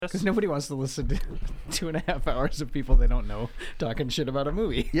Because nobody wants to listen to 2.5 hours of people they don't know talking shit about a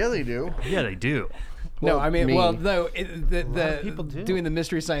movie. Yeah, they do. Yeah, they do. No, I mean, me. well, no, the people do. doing the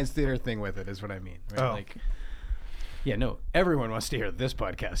Mystery Science Theater thing with it is what I mean. Right? Oh. Like, yeah, no, everyone wants to hear this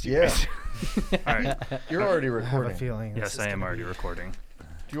podcast. You Yeah. guys. All right. You're already I have a recording. feeling. Yes, I am already recording.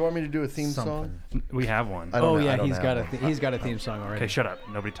 Do you want me to do a theme song? We have one. I don't Oh know- I yeah, don't he's have got a one. he's got a theme song already. Okay, shut up.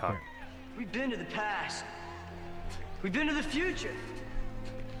 Nobody talk. We've been to the past. We've been to the future.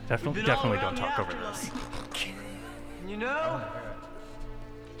 Definitely don't talk over this. And you know,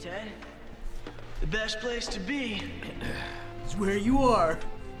 Ted, the best place to be is where you are.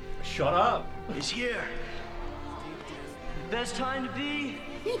 Shut up. Is here. The best time to be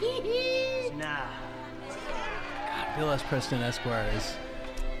is now. Bill S. Preston Esquire is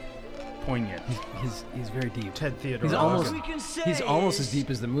Poignant. he's very deep. Ted Theodore. He's almost We can say he's almost is- as deep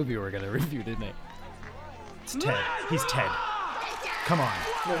as the movie we're gonna review, didn't he? It's Ted. He's Ted. Come on.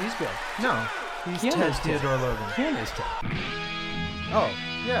 No, he's Bill. No. He's Keanu's Ted Ted. Theodore Logan. Keanu's Ted. Oh,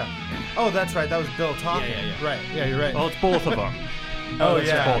 yeah. Oh, that's right. That was Bill talking. Yeah. Right. Yeah, you're right. Well, it's both of them. Oh, it's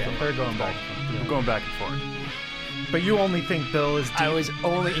yeah. both of them. They're going back. We're going back and forth. But you only think Bill is deep. I was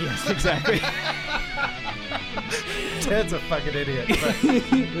only yes, exactly. Ted's a fucking idiot. But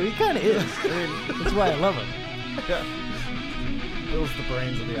He kind of is. I mean, that's why I love him. Bill's the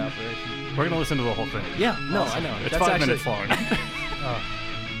brains of the operation. We're going to listen to the whole thing. Yeah, no, I know. It's That's 5 actually, minutes long.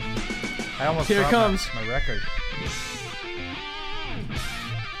 I almost Here it dropped comes. my record.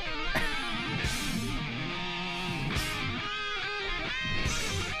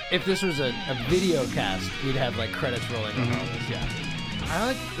 If this was a video cast, we'd have like credits rolling on all this. Yeah. I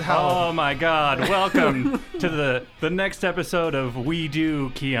like how Oh my God! Welcome to the next episode of We Do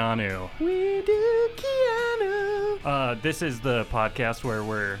Keanu. We do Keanu. This is the podcast where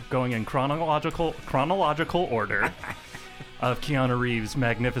we're going in chronological order of Keanu Reeves'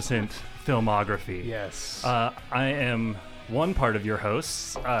 magnificent filmography. Yes. I am one part of your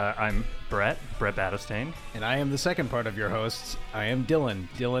hosts. I'm Brett Battistane. And I am the second part of your hosts. I am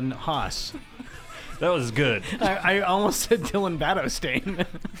Dylan Haas. That was good. I almost said Dylan Battistane.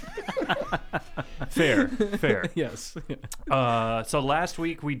 Fair. Yes. So last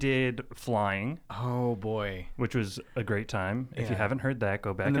week we did Flying, Oh boy. which was a great time. If you Yeah. haven't heard that,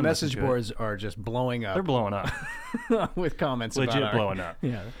 go back And and the listen message to it. boards are just blowing up They're blowing up. with comments Legit about our, blowing up.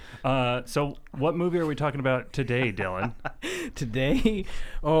 Yeah. So what movie are we talking about today, Dylan? Today,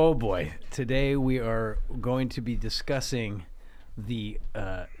 oh boy. Today we are going to be discussing the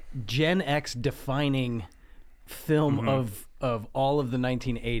Gen X defining film of all of the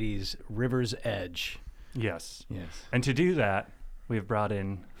 1980s, River's Edge. Yes. Yes. And to do that, we've brought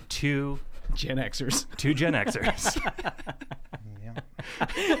in two Gen Xers. Gen Xers.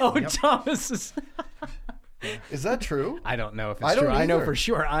 Oh, Thomas is... Is that true? I don't know if it's I don't true. I know either. for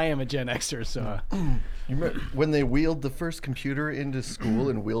sure I am a Gen Xer, so... You remember when they wheeled the first computer into school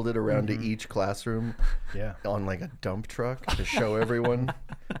and wheeled it around to each classroom yeah. on like a dump truck to show everyone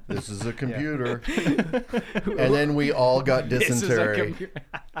this is a computer? And then we all got This is a dysentery. computer.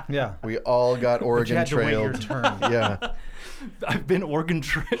 Yeah. We all got But you Oregon had to wait your trailed. turn. Yeah. I've been Oregon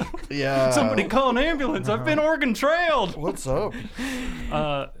trailed. Yeah. Somebody call an ambulance. I've been Oregon trailed. What's up?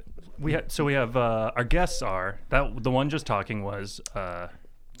 We have our guests are the one just talking was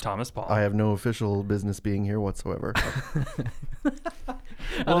Thomas Paul. I have no official business being here whatsoever.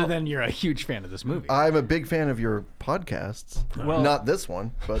 Other than you're a huge fan of this movie. I'm a big fan of your podcasts. Well- Not this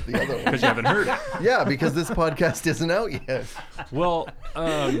one, but the other one. because you haven't heard it. Yeah, because this podcast isn't out yet. Well,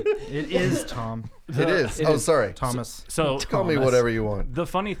 It is, Tom. It is. it Oh, is. sorry. Thomas. so Call me Thomas. whatever you want. the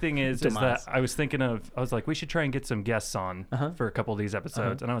funny thing is Tomas. that I was thinking I was like, we should try and get some guests on for a couple of these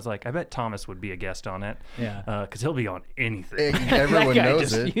episodes, and I was like, I bet Thomas would be a guest on it. Yeah. Because he'll be on anything. Everyone that guy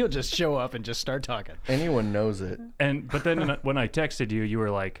knows it. He'll just show up and just start talking. Anyone knows it. But then when I texted you, you were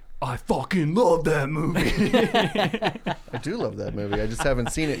like, I fucking love that movie. I do love that movie. I just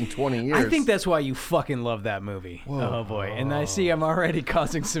haven't seen it in 20 years. I think that's why you fucking love that movie. Oh boy! And I see I'm already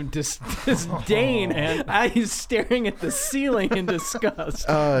causing some disdain, and he's staring at the ceiling in disgust.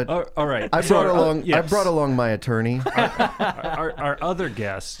 All right. I So, I brought along my attorney. our other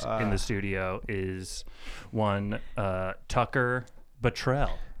guest in the studio is one Tucker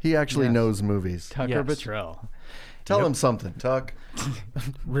Buttrell. He actually knows movies. Tucker yes. Buttrell. Tell him something, Tuck.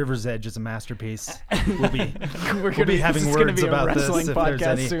 River's Edge is a masterpiece. We'll be We'll be having this is gonna words be a about this wrestling if there's podcast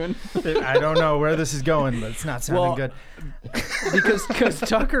any- soon. I don't know where this is going, but it's not sounding Well, good. because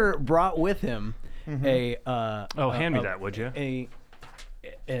Tucker brought with him a Oh, hand me that, would you? a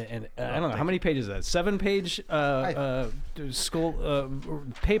and I don't know how many pages is that. 7-page school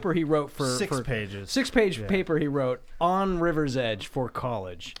paper he wrote for 6 pages. 6-page paper he wrote on River's Edge for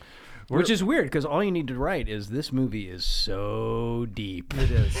college. Which is weird because all you need to write is this movie is so deep. It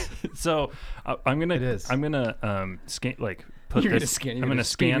is. So I'm gonna scan put You're gonna this. scan- I'm you're gonna gonna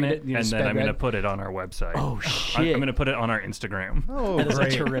speed scan read it, it? You're and gonna then sped I'm gonna read? put it on our website. Oh I'm shit! gonna put it on our Instagram. Oh, That's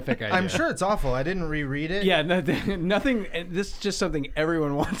great. a terrific idea. I'm sure it's awful. I didn't reread it. Yeah, nothing. This is just something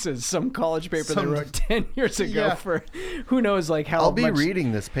everyone wants. Is some college paper they wrote 10 years ago Yeah. for who knows like how I'll be much,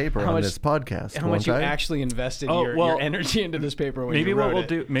 reading this paper how on much- this podcast. how much won't you I? actually invested Oh, your well, energy into this paper when Maybe you what wrote we'll it.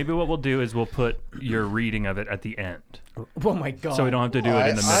 do. Maybe what we'll do is we'll put your reading of it at the end, Oh my god! so we don't have to do it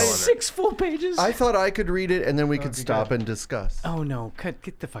in the middle of it. 6 full pages. I thought I could read it and then we could be stop good. and discuss. Oh no!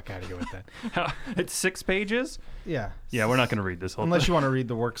 Get the fuck out of here with that. It's 6 pages. Yeah. Yeah, we're not gonna read this whole Unless thing. you want to read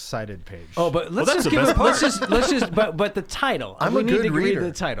the works cited page. Oh, but let's that's just the give best it. Let's just. But the title. I'm we a need good to read reader.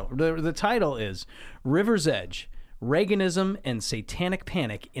 the title. The title is River's Edge: Reaganism and Satanic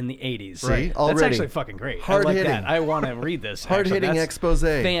Panic in the 80s. See? That's Already. actually fucking great. Hard I like hitting. that. I want to read this. Hard-hitting actually. That's expose.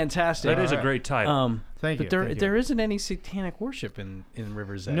 Fantastic. That is a great title. Thank but you, there thank you. there isn't any satanic worship in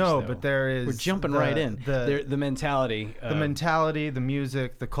River's Edge. No, though. but there is We're jumping the- right in. the- The mentality. the mentality, the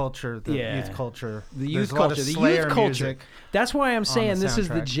music, the culture, the Yeah. youth culture. The There's youth a lot of culture. The Slayer youth culture. music. That's why I'm saying the this is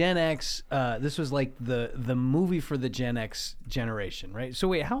the soundtrack. Gen X. This was like the movie for the Gen X generation, right? So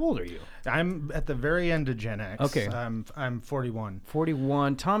wait, how old are you? I'm at the very end of Gen X. Okay. I'm 41.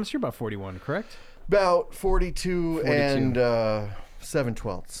 41. Thomas, you're about 41, correct? About 42 and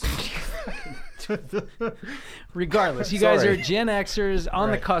 7/12. Regardless, you guys Sorry. are Gen Xers on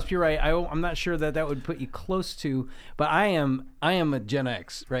the Right. cusp. You're right. I'm not sure that would put you close to, but I am a Gen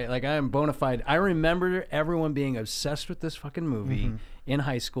X, right? Like I am bona fide. I remember everyone being obsessed with this fucking movie in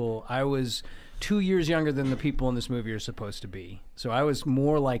high school. I was 2 years younger than the people in this movie are supposed to be, so I was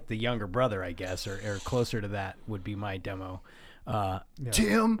more like the younger brother, I guess, or closer to that would be my demo.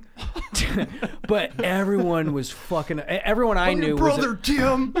 Tim, But everyone was fucking. Everyone I knew was.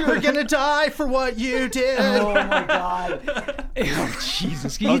 Tim. You're gonna die for what you did. Oh my god! Oh,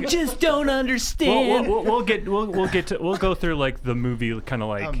 Jesus, you just don't understand. We'll go through like the movie kind of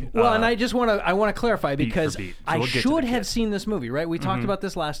like. Well, and I just want to clarify beat for because beat. So I we'll get to should the have kid. seen this movie, right? We talked about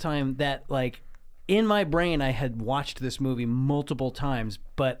this last time that like in my brain I had watched this movie multiple times,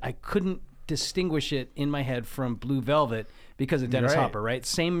 but I couldn't distinguish it in my head from Blue Velvet because of Dennis Right. Hopper, right?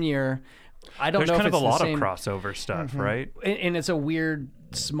 Same year. I don't there's know kind if of it's a lot the same, of crossover stuff, right? and it's a weird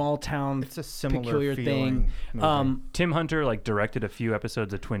small town It's a similar peculiar feeling thing. movie. Tim Hunter like directed a few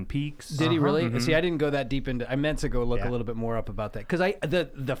episodes of Twin Peaks. Did he really? See, I didn't go that deep into. I meant to go look Yeah. a little bit more up about that because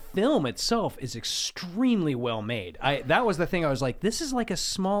the film itself is extremely well made. That was the thing. I was like, this is like a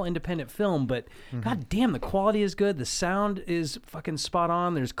small independent film, but god damn, the quality is good. The sound is fucking spot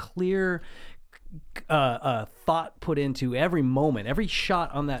on. There's clear thought put into every moment. Every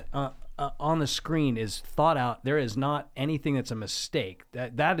shot on that. On the screen is thought out. There is not anything that's a mistake.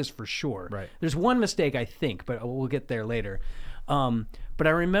 That is for sure. Right. There's one mistake I think, but we'll get there later. But I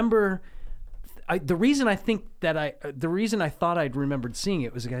remember the reason I thought I'd remembered seeing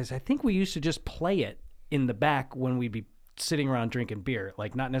it was because I think we used to just play it in the back when we'd be sitting around drinking beer,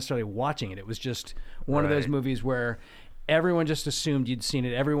 like not necessarily watching it. It was just one of those Right. movies where everyone just assumed you'd seen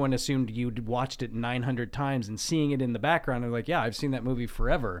it. Everyone assumed you'd watched it 900 times, and seeing it in the background, I'm like, yeah, I've seen that movie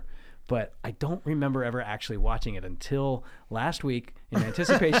forever. But I don't remember ever actually watching it until last week in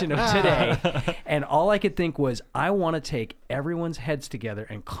anticipation of today. And all I could think was, I want to take everyone's heads together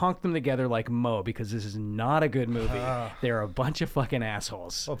and conk them together like Mo, because this is not a good movie. They're a bunch of fucking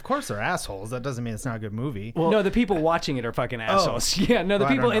assholes. Well, of course they're assholes. That doesn't mean it's not a good movie. No, the people watching it are fucking assholes. Yeah, no, the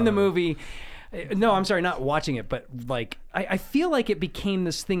Well, I people don't in the know. movie. No, I'm sorry, not watching it, but like I feel like it became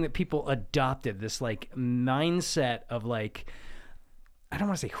this thing that people adopted, this like mindset of like, I don't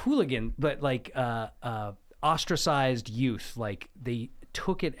want to say hooligan, but like ostracized youth. Like they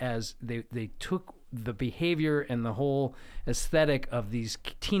took it as they took the behavior and the whole aesthetic of these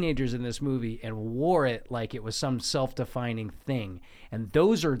teenagers in this movie and wore it like it was some self-defining thing. And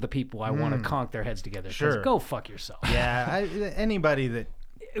those are the people I want to conk their heads together. 'Cause Sure. Go fuck yourself. Yeah, anybody that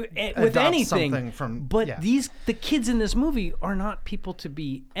With adopt anything, something from- but yeah. the kids in this movie are not people to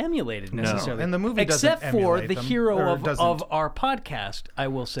be emulated necessarily. And the movie doesn't except for emulate the them, hero or of doesn't. our podcast, I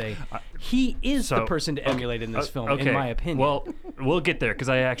will say, he is the So- person to emulate in this film, Okay. in my opinion. Well, we'll get there because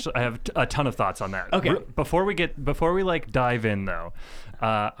I have a ton of thoughts on that. Okay. Before we like dive in though,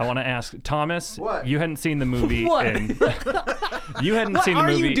 I want to ask Thomas. What? You hadn't seen the movie. What? You hadn't what seen the are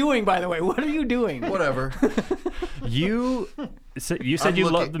movie. you doing, by the way? What are you doing? Whatever. You you said you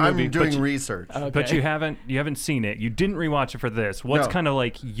loved the movie, I'm doing but research. but you haven't seen it. You didn't rewatch it for this. What's No. kind of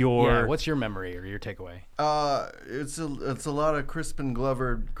like your? What's your memory or your takeaway? It's a lot of Crispin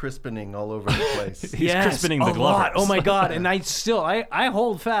Glover crispening all over the place. He's crispening the a lot. Glovers. Oh my god! And I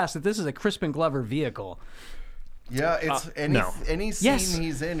hold fast that this is a Crispin Glover vehicle. Yeah, it's any scene Yes.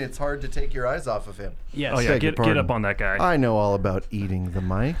 he's in, it's hard to take your eyes off of him. Yes. Oh yeah, Beg your get pardon. up on that guy. I know all about eating the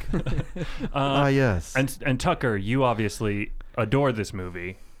mic. Yes. And Tucker, you obviously adore this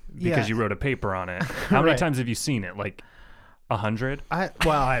movie because Yeah. you wrote a paper on it. How many Right. times have you seen it? Like 100? I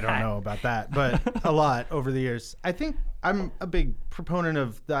don't know about that, but a lot over the years. I think I'm a big proponent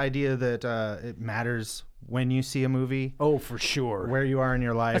of the idea that it matters when you see a movie, Oh, for sure. where you are in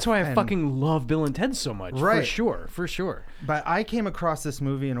your life. That's why I and- fucking love Bill and Ted so much. For Right. sure. For sure. But I came across this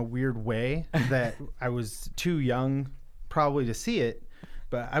movie in a weird way that I was too young probably to see it.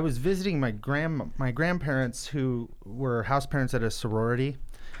 But I was visiting my grandparents who were house parents at a sorority,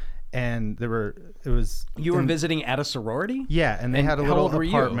 and you were visiting at a sorority? Yeah, and they And had a how little old were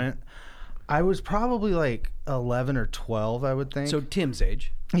you? apartment. I was probably like 11 or 12, I would think. So Tim's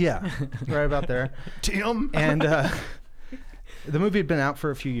age. Yeah, right about there. Tim. And the movie had been out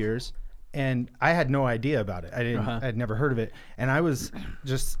for a few years, and I had no idea about it. I'd never heard of it, and I was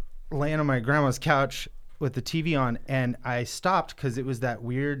just laying on my grandma's couch with the TV on, and I stopped because it was that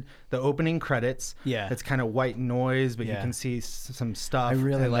weird, the opening credits. Yeah. It's kind of white noise, but you Yeah. can see some stuff. I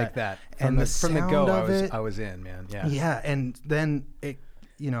really and like that. And the From the sound go, of it. I was in, man. Yeah. Yeah, and then it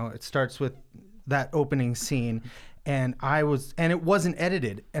starts with that opening scene, and it wasn't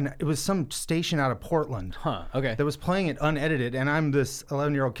edited, and it was some station out of Portland. Huh. Okay. That was playing it unedited, and I'm this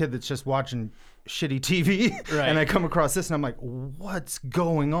 11-year-old kid that's just watching shitty TV, Right. and I come across this, and I'm like, what's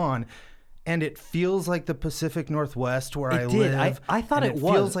going on? And it feels like the Pacific Northwest where I It did. live. I thought and it feels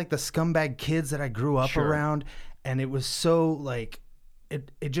was. like the scumbag kids that I grew up Sure. around, and it was so like it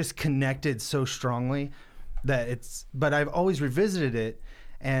just connected so strongly but I've always revisited it,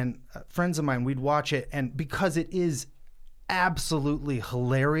 and friends of mine, we'd watch it, and because it is absolutely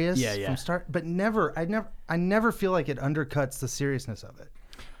hilarious from start, but I never feel like it undercuts the seriousness of it.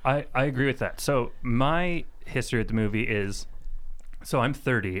 I agree with that. So my history with the movie is, so I'm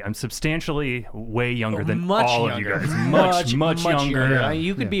 30. I'm substantially way younger than much all younger. of you guys. Much younger. I mean,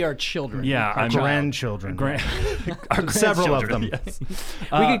 you could be our children. Yeah, Our I'm grandchildren. our Several of grandchildren, them. Yes.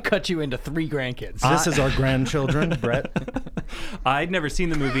 We could cut you into 3 grandkids. This is our grandchildren, Brett. I'd never seen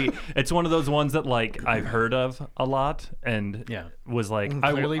the movie. It's one of those ones that like I've heard of a lot and Yeah. was like,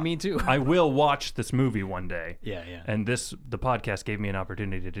 Clearly me too. I will watch this movie one day. Yeah, yeah. And the podcast gave me an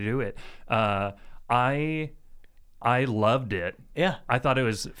opportunity to do it. I loved it. Yeah. I thought it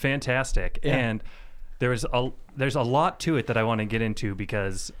was fantastic. Yeah. And there's a lot to it that I want to get into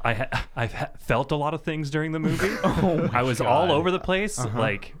because I've felt a lot of things during the movie. I was all over the place,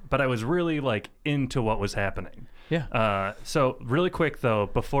 but I was really like into what was happening. Yeah. So really quick though,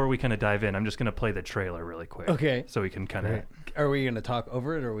 before we kind of dive in, I'm just gonna play the trailer really quick. Okay. So we can kind of. Are we going to talk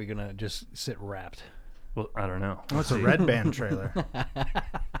over it, or are we going to just sit wrapped? Well, I don't know. Oh, it's a Red Band trailer.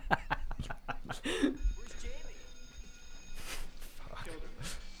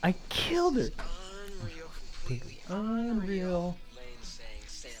 I killed her. Unreal.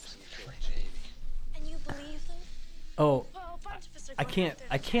 And you believe them? Oh, Well, a bunch of us are I going can't. out there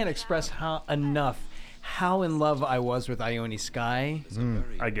I to can't figure it express out. how in love I was with Ione Sky.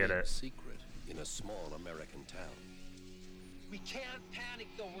 I get it. Secret in a small American town. We can't panic,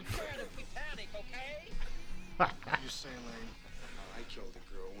 though. We're scared if we panic, okay? You say, Lane? I killed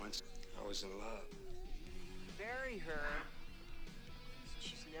a girl once. I was in love. Bury her.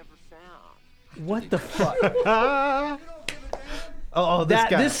 She's never found. What the fuck? Oh, this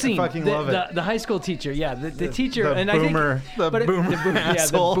guy. This scene. I fucking love it. The high school teacher. Yeah, the teacher. the and boomer- I think, the boomer yeah, the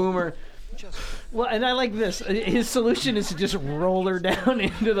asshole. boomer. Well, and I like this. His solution is to just roll her down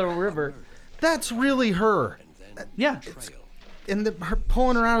into the river. That's really her. Yeah, And her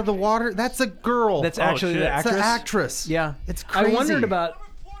pulling her out of the water. That's a girl. that's actually shit. the It's actress. the actress. Yeah, It's crazy. I wondered about.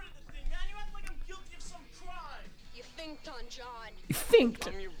 Reported the thing, man. You act like I'm guilty of some crime. You think, Don John. Think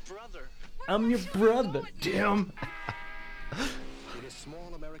I'm your brother. I'm your brother. Damn. In a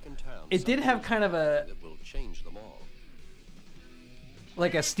small American town. It did have kind of a that will change them all.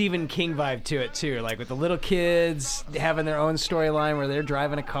 like a Stephen King vibe to it too, like with the little kids having their own storyline where they're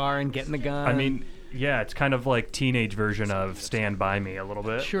driving a car and getting the gun. I mean, yeah, it's kind of like teenage version of Stand By Me a little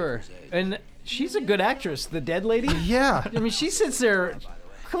bit. sure. And she's a good actress, the dead lady. Yeah. I mean, she sits there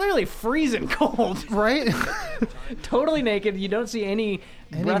clearly freezing cold, Right? totally naked. You don't see any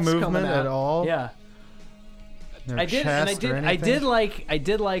breaths coming movement out at all? Yeah. Their I did, and chest or I anything?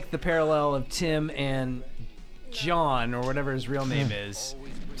 did like the parallel of Tim and John or whatever his real name is.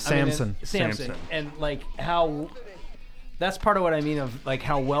 Samson. Samson. And like how that's part of what I mean of like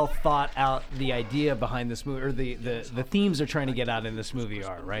how well thought out the idea behind this movie or the themes they're trying to get out in this movie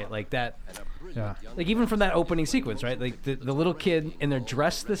are, right? Like that. Yeah. Like even from that opening sequence, right? Like the little kid and they're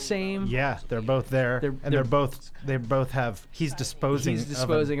dressed the same. Yeah, they're both there, and they both have. He's disposing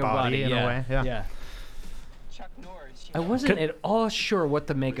of a body in a way. Yeah. I wasn't at all sure what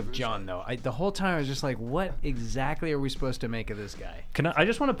to make of John, though. The whole time I was just like, what exactly are we supposed to make of this guy? I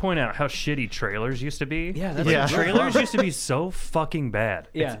just want to point out how shitty trailers used to be. Yeah, that's like, trailers used to be so fucking bad.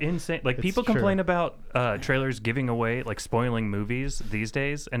 Yeah. It's insane. Like, It's people true. complain about trailers giving away, like, spoiling movies these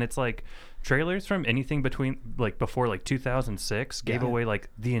days, and it's like trailers from anything before 2006 gave away like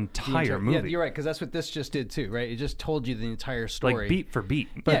the entire movie. Yeah, you're right, because that's what this just did too, right? It just told you the entire story, like beat for beat.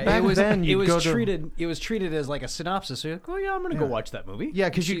 But yeah, back then, it was treated as like a synopsis. So you're like, oh yeah, I'm gonna go watch that movie. Yeah,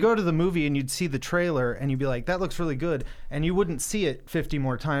 because you'd go to the movie and you'd see the trailer and you'd be like, that looks really good. And you wouldn't see it 50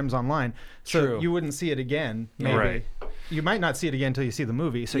 more times online. So True. you wouldn't see it again, maybe. Right. You might not see it again until you see the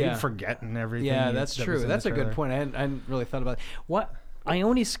movie. So Yeah. you'd forget and everything. Yeah, that's that true. was in That's the a good trailer. point. I hadn't really thought about it. What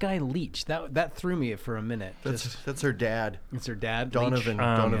Ione Sky Leach? That threw me for a minute. That's her dad, It's her dad, Donovan. Leach?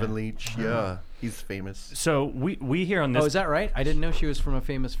 Donovan Leach. Yeah, he's famous. So we here on this. Oh, is that right? I didn't know she was from a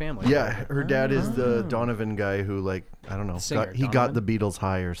famous family. Yeah, her dad is the Donovan guy who, like, I don't know, Singer, he got the Beatles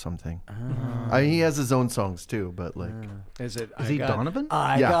high or something. He has his own songs too, but like, Is it? Is he Donovan?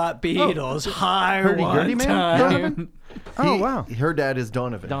 I Yeah. got Beatles high Hurdy-gurdy one man? time. Donovan? Oh, wow. her dad is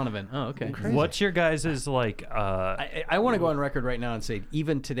Donovan. Donovan. Oh, okay. What's your guys' like? I want to go on record right now and say,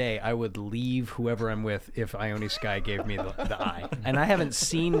 even today, I would leave whoever I'm with if Ione Sky gave me the eye. And I haven't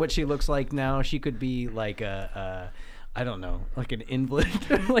seen what she looks like now. She could be like I don't know, like an invalid,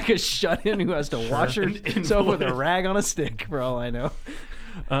 like a shut-in who has to wash herself with a rag on a stick, for all I know.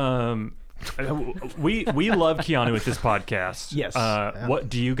 We love Keanu with this podcast. Yes. What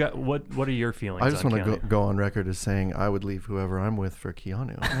do you got? What are your feelings? I just on want to Keanu? go on record as saying I would leave whoever I'm with for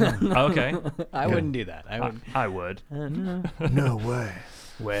Keanu. Okay. I wouldn't do that. I would. I would. No way.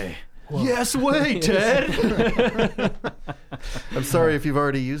 Way. Yes, way, Ted. I'm sorry if you've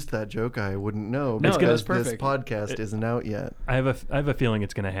already used that joke. I wouldn't know No, because that's this perfect. podcast isn't out yet. I have a feeling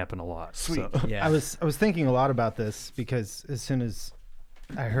it's going to happen a lot. Sweet. So. Yeah. I was thinking a lot about this because as soon as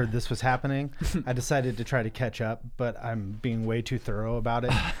I heard this was happening, I decided to try to catch up, but I'm being way too thorough about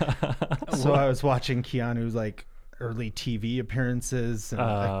it. So I was watching Keanu's like early TV appearances and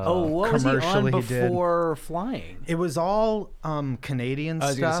like, Oh, what was he on commercial he did. before flying? It was all Canadian I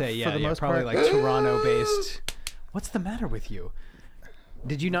was stuff gonna say, yeah, for the most probably part. like Toronto-based. What's the matter with you?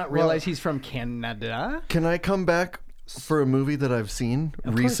 Did you not realize he's from Canada? Can I come back for a movie that I've seen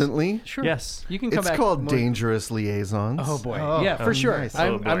recently? Sure. Yes. You can come It's back. called more- Dangerous Liaisons. Oh boy. Oh, yeah, for sure. nice.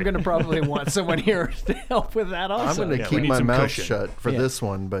 I'm, Oh, boy. I'm going to probably want someone here to help with that also. I'm going to Yeah, we keep need my some mouth cushion. shut for Yeah. this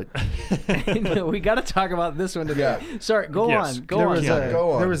one, but No, we got to talk about this one today. Yeah. Sorry, go Yes. on. Go there on. was Keanu. a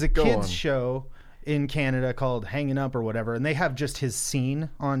Go on, there was a go kids on. show in Canada called Hanging Up or whatever, and they have just his scene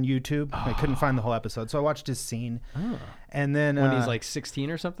on YouTube. I couldn't find the whole episode, so I watched his scene. And then When he's like 16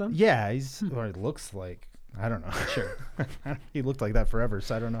 or something? yeah, he's or it looks like I don't know. Sure. He looked like that forever,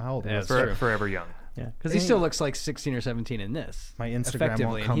 so I don't know how old he Yeah, was. that's true. Forever young. Yeah. Because he still looks like 16 or 17 in this. My Instagram effectively.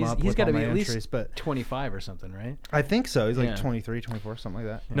 won't And come he's, up he's with got to all be my at least entries, but 25 or something, right? I think so. He's like Yeah. 23, 24, something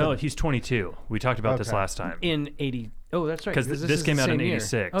like that. No, he's 22. We talked about this Okay. last time. In 80. Oh, that's right. 'Cause this this is came the out in same year.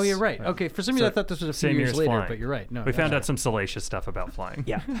 86. Oh, you're right. Okay. For some reason, I thought this was a few Same year years as later, flying. but you're right. No, We that's found right. out some salacious stuff about flying.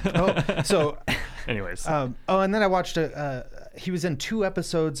 Yeah. Oh, so Anyways. and then I watched he was in 2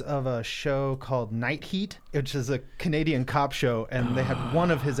 episodes of a show called Night Heat, which is a Canadian cop show, and they had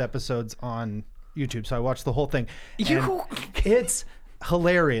one of his episodes on YouTube, so I watched the whole thing. You- And it's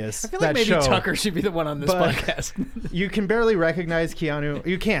hilarious. I feel that like maybe show. Tucker should be the one on this But- podcast. You can barely recognize Keanu.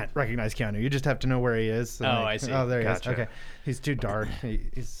 You can't recognize Keanu. You just have to know where he is. And Oh, I see. Oh, there Gotcha. he is. Okay, he's too dark.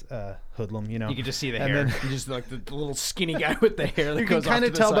 He's hoodlum. You know. You can just see the And hair. then- You just like the little skinny guy with the hair that You can goes off kind to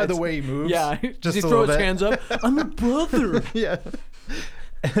of the tell by sides. the way he moves. Yeah. just Does he a throw little his bit. hands up? I'm a brother. Yeah.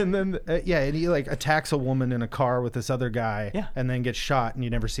 And then and he like attacks a woman in a car with this other guy. Yeah. And then gets shot, and you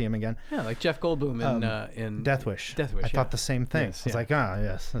never see him again. Yeah, like Jeff Goldblum in Death Wish. Death Wish. I yeah. thought the same thing. Yes, I was yeah. like,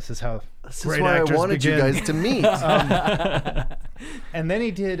 yes, this is how this is great why I actors wanted begin. you guys to meet. And then he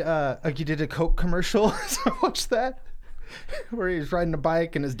did a Coke commercial. So I watched that. Where he's riding a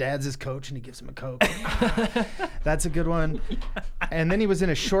bike and his dad's his coach and he gives him a Coke. That's a good one. And then he was in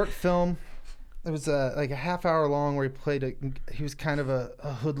a short film. It was like a half hour long where he was kind of a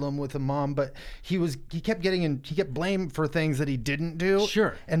hoodlum with a mom, but he kept blamed for things that he didn't do.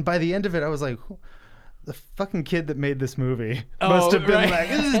 Sure. And by the end of it, I was like, the fucking kid that made this movie must have been right. like,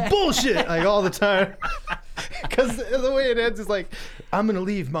 this is bullshit, like all the time. because the way it ends is like, I'm gonna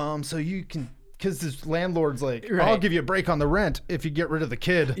leave, Mom, so you can. Because this landlord's like, I'll Right. give you a break on the rent if you get rid of the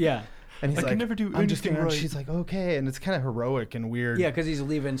kid. Yeah. And he's I like, can never do I'm just anything gonna. right. She's like, okay, and it's kind of heroic and weird. Yeah, because he's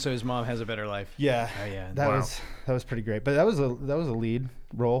leaving, so his mom has a better life. Yeah. Oh, yeah. That Wow. was pretty great. But that was a lead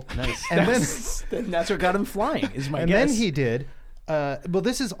role. Nice. And That's what got him flying. Is my and guess. then he did. Well,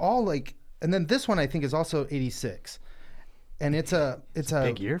 this is all like, and then this one I think is also 86, and it's a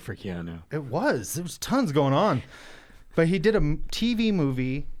big year for Keanu. It was. There was tons going on. But he did a TV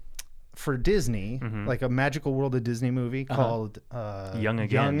movie for Disney, like a Magical World of Disney movie called Young Again.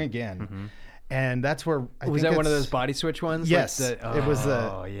 Young Again. And that's where I Was think that one of it's- those body switch ones? Yes, Like it was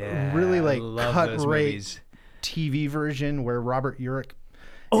oh, a yeah. really I like love cut those rate movies. TV version where Robert Urich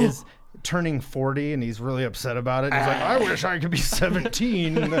is turning 40 and he's really upset about it. He's like, I wish I could be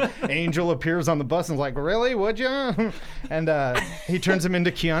 17. And the angel appears on the bus and is like, really, would you? And he turns him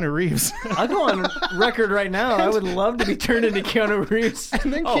into Keanu Reeves. I'll go on record right now. I would love to be turned into Keanu Reeves.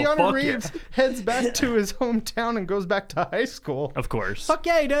 And then Oh, Keanu fuck Reeves heads back to his hometown and goes back to high school. Of course. Fuck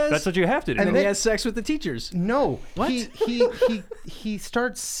yeah, he does. That's what you have to do. and then then- he has sex with the teachers. No. What? He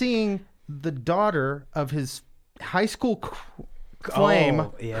starts seeing the daughter of his high school flame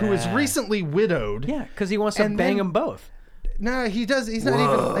who is yeah. recently widowed. Yeah, because he wants to And bang then- them both. No, he does. He's not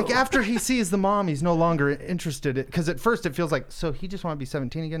even like after he sees the mom, he's no longer interested. Because at first it feels like, so he just want to be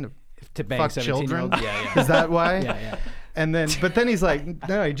 17 again To bang fuck 17-year-olds? children. Yeah. Is that why? Yeah. And then, but then he's like,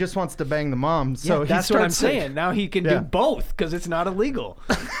 no, he just wants to bang the mom. So Yeah, he that's what I'm starts saying. Now he can Yeah. do both because it's not illegal.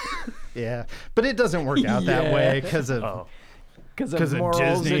 Yeah, but it doesn't work out that Yeah. way because of Oh. Because of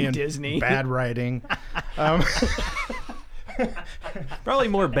morals and Disney. bad writing. Probably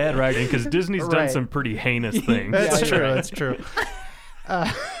more bad writing because Disney's done Right. some pretty heinous things. That's Yeah, true. yeah. That's true.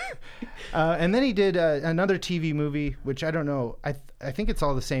 And then he did another TV movie, which I don't know. I think it's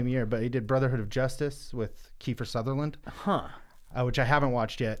all the same year, but he did Brotherhood of Justice with Kiefer Sutherland, Huh. which I haven't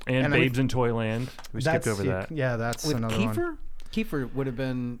watched yet. And I- Babes in Toyland. We skipped over that. Yeah, that's With another Kiefer? one. Kiefer would have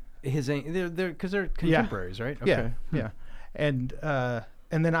been his. They're because they're contemporaries, right? Okay. Yeah.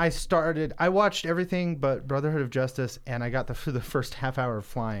 And then I watched everything but Brotherhood of Justice, and I got the first half hour of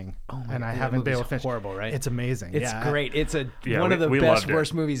Flying, and I God, that haven't been able movie's to finish. horrible, right? It's amazing. It's yeah. great. It's Yeah, one of the we best, loved it.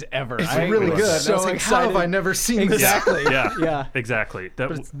 worst movies ever. It's I really was good. So I was like, excited. how have I never seen this? Exactly. Yeah. Yeah. Exactly.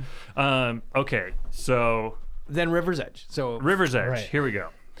 Okay. So Then River's Edge. So River's Edge. Right. Here we go.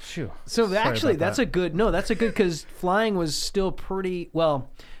 Phew. So actually, about that's that. a good. No, that's a good because Flying was still pretty well.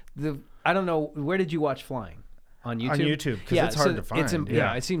 I don't know, where did you watch Flying? On YouTube. On YouTube, 'cause it's hard to find, yeah,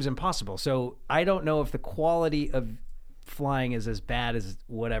 yeah. it seems impossible. So I don't know if the quality of Flying is as bad as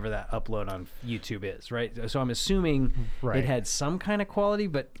whatever that upload on YouTube is, right? So I'm assuming Right. it had some kind of quality,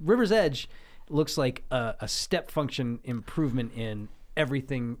 but River's Edge looks like a step function improvement in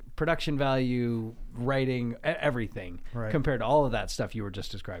everything, production value, writing, everything, Right. compared to all of that stuff you were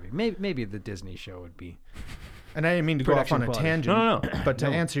just describing. Maybe the Disney show would be. And I didn't mean to go off Production on a quality. tangent. No. But to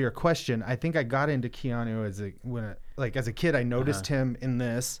answer your question, I think I got into Keanu as a kid. I noticed him in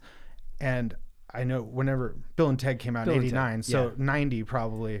this, and I know whenever Bill and Ted came out Bill in and Ted, '89, so yeah. 90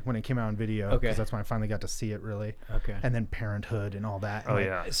 probably when it came out on video. Okay. Because that's when I finally got to see it really. Okay. And then Parenthood and all that. Oh, And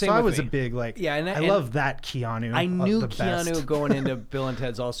yeah. So Same I with was me. a big Yeah, and I and love that Keanu. I knew the Keanu best. going into Bill and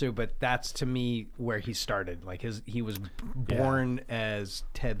Ted's also, but that's to me where he started. Like he was born as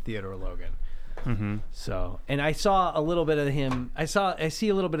Ted Theodore Logan. Mm-hmm. So, and I saw a little bit of him. I see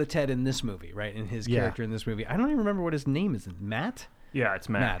a little bit of Ted in this movie, right? In his Yeah. character in this movie. I don't even remember what his name is. Matt. Yeah, it's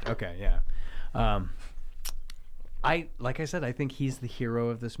Matt. Okay, yeah. Like I said, I think he's the hero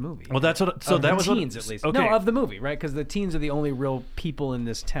of this movie. Well, that's what. So Of that the was teens what, at least. Okay. No, of the movie, right? Because the teens are the only real people in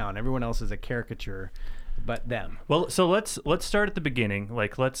this town. Everyone else is a caricature, but them Well, so let's start at the beginning.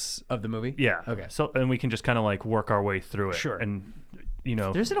 Like, let's. of the movie. Yeah. Okay. So, and we can just kind of like work our way through it. Sure. And, you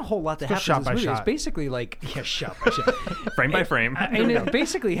know, There isn't a whole lot that happens shot in this by movie. It's shot. basically like shot by shot. frame by frame. And it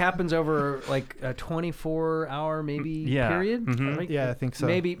basically happens over like a 24-hour maybe Yeah. period. Mhm. Like, Yeah, I think so.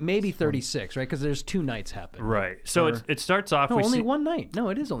 Maybe 36, right? Because there's 2 nights happen. Right. So Or- it starts off. No, we only see, one night. No,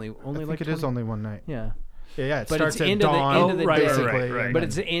 it is only I like think it is 20 only one night. Yeah. Yeah, it But starts it's at end of the- dawn. end of the right, day. right, right. But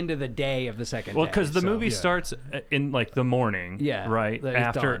it's the end of the day of the second Well, day. because the so- movie yeah. starts in like the morning. Yeah, Right. like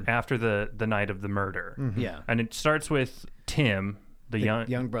After dawn. the night of the murder. Yeah. And it starts with Tim, the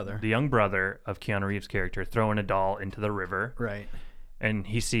young brother. the young brother of Keanu Reeves' character, throwing a doll into the river, Right. and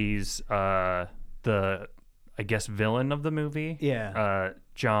he sees the I guess villain of the movie. Yeah.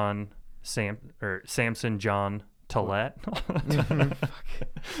 Samson John Tollett.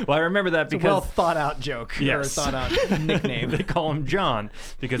 Well, I remember that It's a because well thought out joke. Or Yes. thought out nickname. they call him John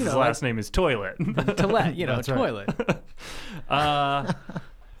because his know, last name is Toilet. Toilet, That's right. toilet.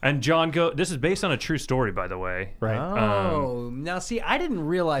 And this is based on a true story, by the way. Right. Oh, now see, I didn't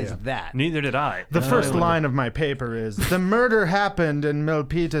realize that. Neither did I. The first line of my paper is, "The murder happened in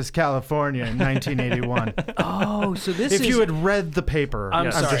Milpitas, California in 1981. Oh, so this If is... you had read the paper.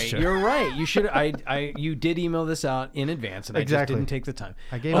 I'm sorry. just- You're right. You should. You did email this out in advance, and I just Exactly. didn't take the time.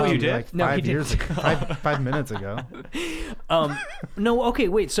 I gave Oh, it you to did? like No, he 5 years didn't. ago. 5 minutes ago. No. Okay.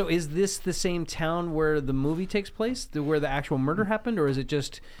 Wait. So is this the same town where the movie takes place, where the actual murder happened, or is it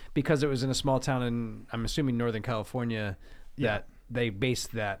just because it was in a small town in, I'm assuming, Northern California, that they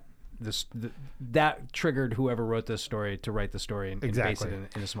based that that triggered whoever wrote this story to write the story and base Exactly.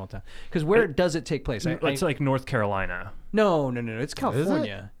 it in a small town? Because where does it take place? It's like North Carolina. No. It's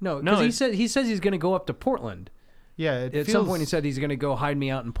California. No, No, because he says he's going to go up to Portland. Yeah, it At feels, some point, he said he's going to go hide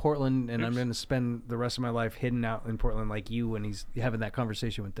me out in Portland, and I'm going to spend the rest of my life hidden out in Portland like you. When he's having that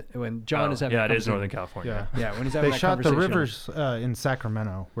conversation when John is having. Yeah, that it is conversation. Northern California. Yeah. Yeah, when he's having They that shot the conversation. rivers in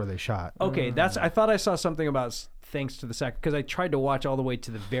Sacramento where they shot. Okay, I thought I saw something about thanks to the because I tried to watch all the way to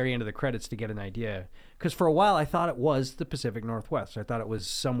the very end of the credits to get an idea. Because for a while I thought it was the Pacific Northwest. I thought it was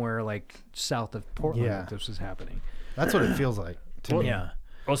somewhere like south of Portland Yeah. that this was happening. That's what it feels like to me. Yeah.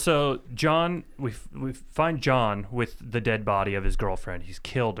 Also, John, we find John with the dead body of his girlfriend. He's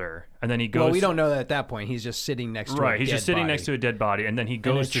killed her, and then he goes. Well, we don't know that at that point. He's just sitting next to Right, a he's dead just sitting body. next to a dead body, and then he An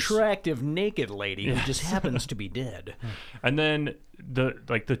goes to. attractive naked lady who just happens to be dead. And then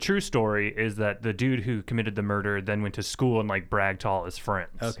the true story is that the dude who committed the murder then went to school and like bragged to all his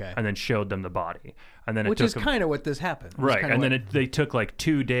friends. Okay. And then showed them the body, and then Which it is took kind of what this happened. It's right, kinda and then what- they took like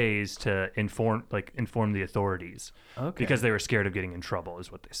 2 days to inform the authorities. Okay. Because they were scared of getting in trouble, is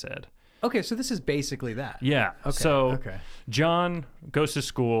what they said. Okay, so this is basically that. Yeah. Okay, So okay. John goes to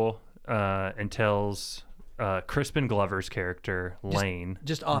school and tells Crispin Glover's character Lane.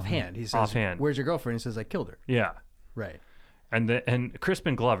 Just offhand, he says, Offhand. "Where's your girlfriend?" He says, "I killed her." Yeah. Right. And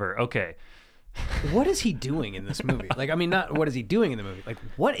Crispin Glover. Okay. What is he doing in this movie? Like, I mean, not what is he doing in the movie. Like,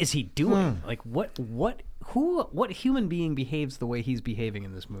 what is he doing? Like, what human being behaves the way he's behaving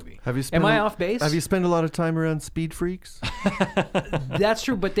in this movie? Have you spent Am I off base? Have you spent a lot of time around speed freaks? That's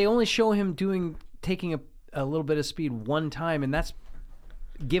true, but they only show him taking a little bit of speed one time, and that's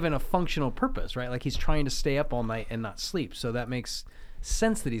given a functional purpose, right? Like he's trying to stay up all night and not sleep, so that makes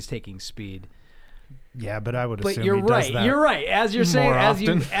sense that he's taking speed. Yeah, but I would But assume you're he does right. that You're right. As you're saying, more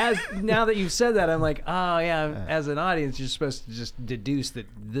often. as now that you've said that, I'm like, oh yeah. As an audience, you're supposed to just deduce that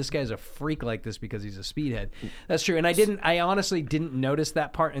this guy's a freak like this because he's a speedhead. That's true. And I honestly didn't notice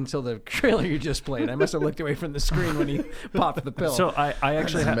that part until the trailer you just played. I must have looked away from the screen when he popped the pill. So I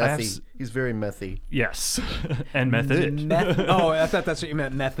actually He's have methy. He's very methy. yes, and method. Oh, I thought that's what you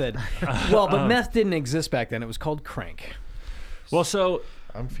meant, method. Well, but meth didn't exist back then. It was called crank. Well, so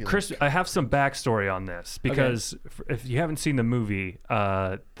I'm feeling. Chris, I have some backstory on this because if you haven't seen the movie,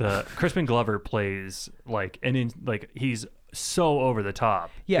 the Crispin Glover plays he's so over the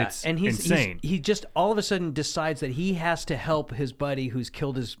top. Yeah, It's and he's insane. he just all of a sudden decides that he has to help his buddy who's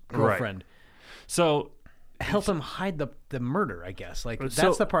killed his girlfriend. So Help him hide the murder, I guess. Like that's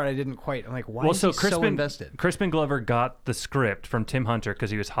So- the part I didn't quite. I'm like, why is he so invested? Crispin Glover got the script from Tim Hunter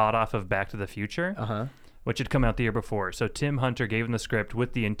because he was hot off of Back to the Future, which had come out the year before. So Tim Hunter gave him the script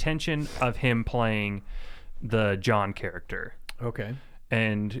with the intention of him playing the John character. Okay.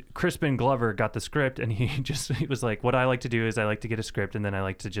 And Crispin Glover got the script, and he was like, what I like to do is I like to get a script, and then I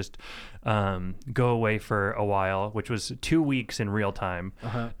like to just go away for a while, which was 2 weeks in real time,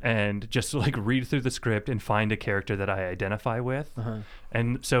 and just like read through the script and find a character that I identify with.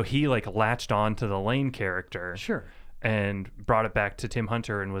 And so he like latched on to the Lane character. Sure. And brought it back to Tim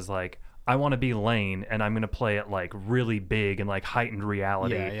Hunter and was like, I want to be Lane, and I'm going to play it like really big and like heightened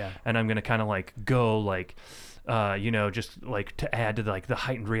reality. Yeah. And I'm going to kind of like go like, just like to add to like the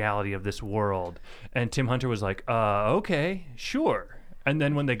heightened reality of this world. And Tim Hunter was like, okay, sure. And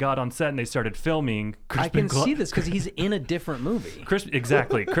then when they got on set and they started filming, I can see this because he's in a different movie.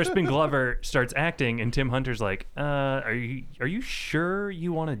 Exactly. Crispin Glover starts acting, and Tim Hunter's like, "Are you sure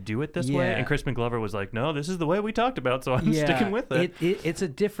you want to do it this way?" Yeah. And Crispin Glover was like, "No, this is the way we talked about, so I'm sticking with it." It's a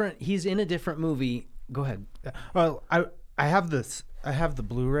different. He's in a different movie. Go ahead. Well, I have this. I have the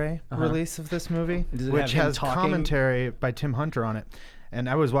Blu-ray release of this movie, Does it which have him has talking? commentary by Tim Hunter on it. And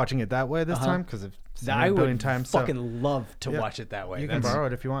I was watching it that way this time because I've seen it I a billion would times. so fucking love to Yeah. watch it that way. you can borrow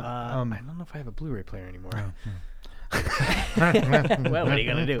it if you want. I don't know if I have a Blu-ray player anymore. Oh, Well, what are you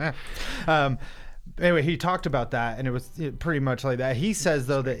gonna do? Anyway, he talked about that, and it was pretty much like that. He says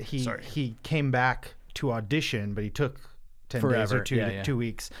though that Sorry. he came back to audition, but he took 10 days Forever. or two Yeah. 2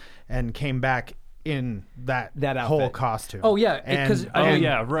 weeks, and came back in that outfit. whole costume. Oh yeah, because and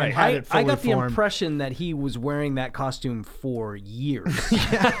yeah, right. and had it I got fully the formed. impression that he was wearing that costume for years.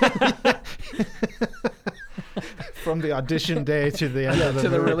 from the audition day to the end of the to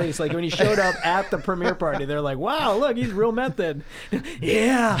the movie. release. Like when he showed up at the premiere party, they're like, "Wow, look, he's real method."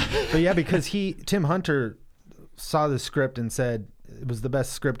 Yeah. But yeah, because Tim Hunter saw the script and said it was the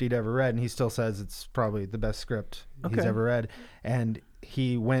best script he'd ever read, and he still says it's probably the best script he's Okay. ever read. And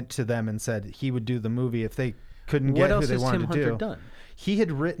he went to them and said he would do the movie if they couldn't What get else who they has wanted Tim to do. Hunter done? He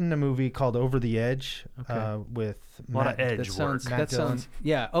had written a movie called Over the Edge with A lot Matt, of edge That sounds. work. Matt That sounds. Dillon.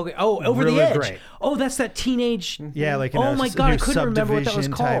 Yeah. Okay. Oh, Over Really the Edge. great. Oh, that's that teenage. Yeah, like Oh my God, I couldn't remember what that was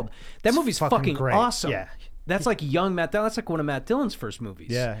subdivision called. type. That It's movie's fucking great. awesome. Yeah, That's like young Matt Dillon. That's like one of Matt Dillon's first movies.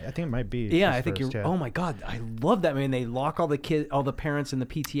 yeah, I think it might be. Yeah, his I think first, you're. yeah. Oh my God, I love that. I mean, they lock all the parents in the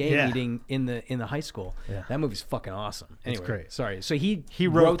PTA Yeah. meeting in the high school. Yeah. That movie's fucking awesome. Anyway, great. Sorry. So he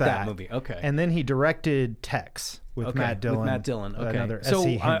wrote that movie. Okay. and then he directed Tex with okay. Matt Dillon. With Matt Dillon. Okay. Another So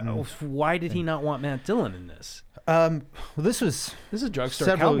S.E. Hinton. why did he not want Matt Dillon in this? Well, this was This is Drugstore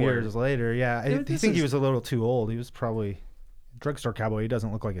several Cowboy. years later. Yeah, I Dude, this think he is- was a little too old. He was probably Drugstore Cowboy. He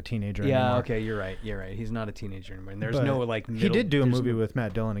doesn't look like a teenager Yeah. anymore. Okay. You're right. You're right. He's not a teenager anymore. And there's But no like. he middle- did do a there's movie no- with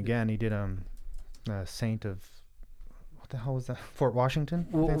Matt Dillon again. He did Saint of what the hell was that? Fort Washington.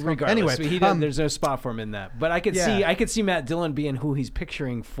 I Well, think it's called. regardless, anyway, he there's no spot for him in that. But I could yeah. I could see Matt Dillon being who he's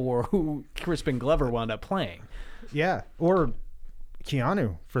picturing for who Crispin Glover wound up playing. yeah, or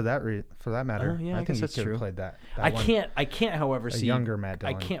Keanu for that matter. Oh, yeah, I think guess he that's could have true. played that. I can't, however, see younger Matt I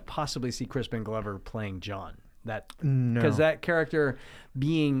Dillon. can't possibly see Crispin Glover playing John. That No. because that character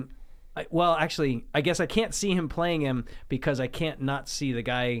being, well, actually, I guess I can't see him playing him because I can't not see the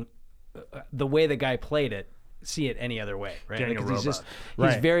guy, the way the guy played it, see it any other way, right? Daniel Because he's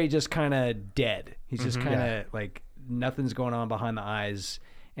Roebuck. he's very just kind of dead. He's just kind of like nothing's going on behind the eyes.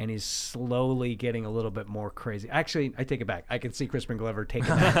 And he's slowly getting a little bit more crazy. Actually, I take it back. I can see Crispin Glover taking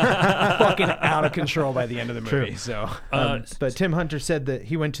that fucking out of control by the end of the movie. True. So, But Tim Hunter said that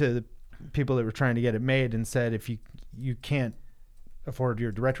he went to the people that were trying to get it made and said, if you can't afford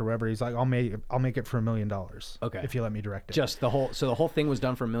your director or whatever, he's like, I'll make it for $1 million. Okay. If you let me direct it. just the whole thing was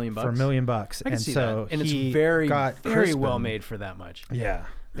done for $1 million. for $1 million. I can and see so that, and it's he very got very Crispin. well made for that much. Yeah.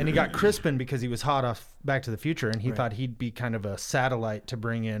 And he got Crispin because he was hot off Back to the Future, and he thought he'd be kind of a satellite to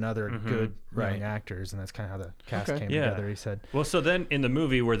bring in other good young actors, and that's kind of how the cast Okay. came Yeah. together, he said. Well, so then in the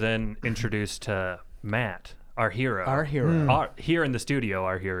movie, we're then introduced to Matt, our hero. Our hero. Here in the studio,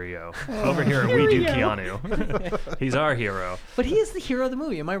 our hero. Over here, we do Keanu. He's our hero. But he is the hero of the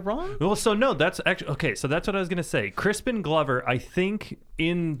movie. Am I wrong? Well, so no, that's actually okay. So that's what I was gonna say. Crispin Glover, I think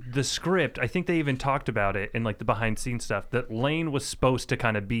in the script, I think they even talked about it in like the behind-scenes stuff that Lane was supposed to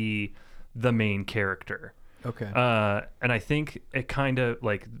kind of be the main character. Okay. And I think it kind of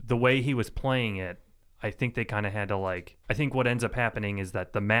like the way he was playing it. I think they kind of had to like. I think what ends up happening is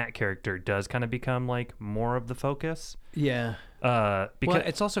that the Matt character does kind of become like more of the focus. Yeah. Because Well,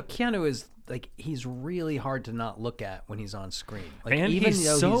 it's also Keanu is like he's really hard to not look at when he's on screen. Like and even he's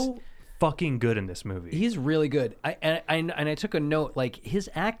though so fucking good in this movie. he's really good. I took a note like his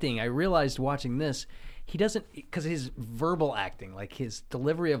acting. I realized watching this, he doesn't because his verbal acting, like his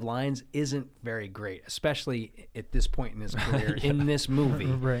delivery of lines, isn't very great, especially at this point in his career in this movie.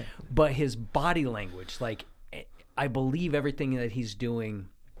 Right. But his body language, like I believe everything that he's doing.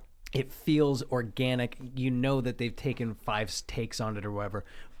 It feels organic. You know that they've taken 5 takes on it or whatever,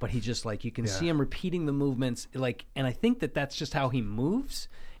 but he just like you can see him repeating the movements, like, and I think that that's just how he moves,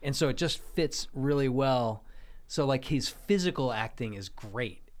 and so it just fits really well. So like his physical acting is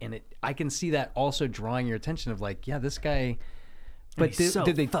great, and I can see that also drawing your attention of like, yeah, this guy. But he's so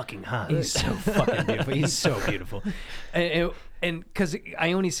did they fucking hot. He's so fucking beautiful. He's so beautiful, and because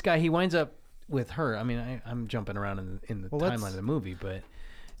Ione Skye, he winds up with her. I mean, I'm jumping around in the timeline of the movie, but.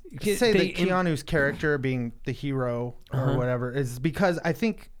 Say that Keanu's character being the hero or whatever is because I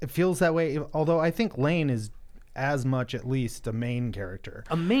think it feels that way. Although I think Lane is as much at least a main character.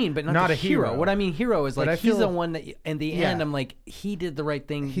 A main, but not a a hero. hero. What I mean hero is But like I he's feel- the one that in the Yeah. end I'm like he did the right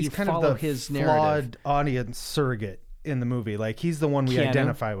thing. He's you kind follow of the his flawed narrative. audience surrogate in the movie. Like he's the one we Keanu?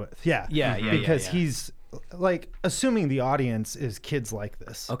 identify with. Yeah. Yeah, yeah, Because yeah. he's like assuming the audience is kids like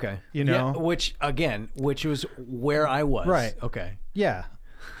this. Okay. You know? Yeah, which was where I was. Right. Okay. Yeah.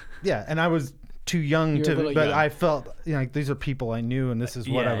 Yeah. And I was too young You're a to, little but young. I felt, you know, like these are people I knew and this is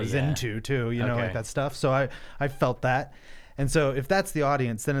what Yeah, I was yeah. into too, you know, Okay. like that stuff. So I felt that. And so if that's the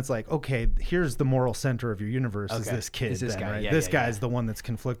audience, then it's like, okay, here's the moral center of your universe is Okay. this kid. Is this then, guy. right? Yeah, this yeah, guy's yeah. the one that's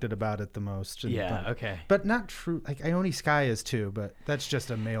conflicted about it the most. And- Yeah, but- okay. But not true. Like Ione Skye is too, but that's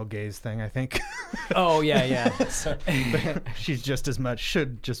just a male gaze thing, I think. Oh yeah, yeah. She's just as much,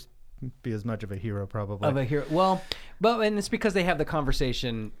 should just be as much of a hero, probably. Of a hero. Well, and it's because they have the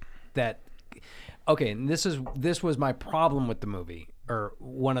conversation that. Okay, and this was my problem with the movie, or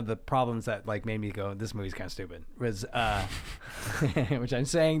one of the problems that like made me go, "This movie's kind of stupid." Was which I'm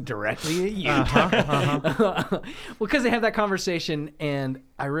saying directly at you, Well, because they have that conversation, and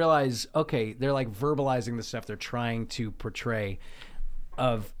I realize, okay, they're like verbalizing the stuff they're trying to portray,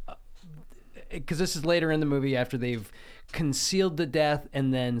 of because this is later in the movie after they've concealed the death,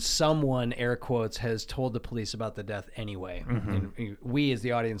 and then someone, air quotes, has told the police about the death anyway. And we as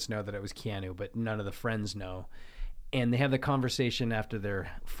the audience know that it was Keanu, but none of the friends know. And they have the conversation after they're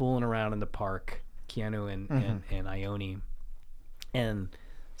fooling around in the park, Keanu and Ione, and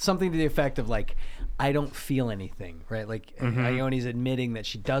something to the effect of like, I don't feel anything, right? Like Ione's admitting that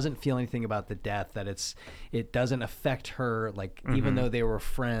she doesn't feel anything about the death, that it doesn't affect her, like even though they were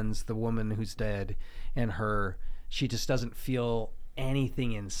friends, the woman who's dead and her, she just doesn't feel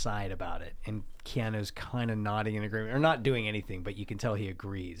anything inside about it. And Keanu's kind of nodding in agreement, or not doing anything, but you can tell he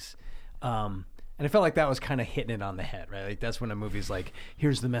agrees. And I felt like that was kind of hitting it on the head, right? Like that's when a movie's like,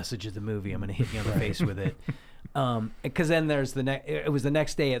 here's the message of the movie, I'm going to hit you on the face with it. Because then there's it was the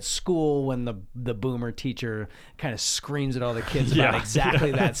next day at school when the boomer teacher kind of screams at all the kids about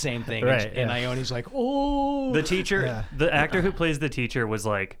exactly that same thing. Right, and Ione's like, oh. The teacher, the actor who plays the teacher was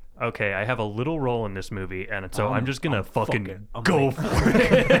like, okay, I have a little role in this movie, and so I'm just gonna fucking go for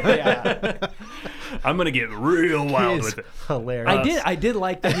it. I'm gonna get real wild with it. Hilarious. I did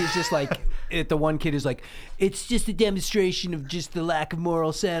like that he's just like, the one kid is like, it's just a demonstration of just the lack of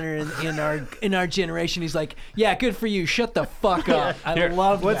moral center in our generation. He's like, yeah, good for you. Shut the fuck up. I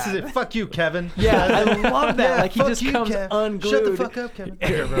love that. What's it? Fuck you, Kevin. Yeah, I love that. Like he fuck just you, comes Kev. unglued. Shut the fuck up, Kevin.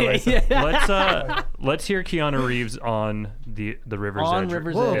 Let's hear Keanu Reeves on the River's on Edge.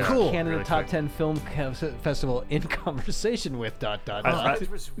 River's Whoa, Edge, cool. Canada Really Top quick. 10 Film Festival in conversation with ... It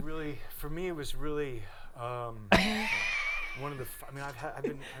was really, for me, it was really one of the. I mean, I've had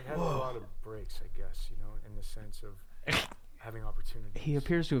a lot of breaks, I guess, you know, in the sense of having opportunities. He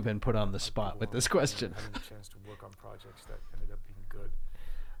appears to have been put on the spot with this question. Having a chance to work on projects that ended up being good.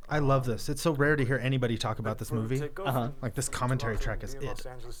 I love this. It's so rare to hear anybody talk about this movie. To go from Like this commentary Toronto track to is be in it. Los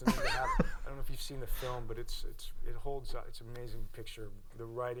Angeles, and then to have, I don't know if you've seen the film, but it holds up. It's an amazing picture. The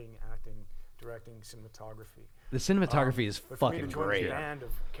writing, acting, directing, cinematography. The cinematography is But for me fucking to join great. a band of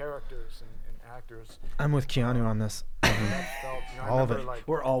characters and actors. I'm with Keanu on this. I felt, you know, I All of remember, it. like,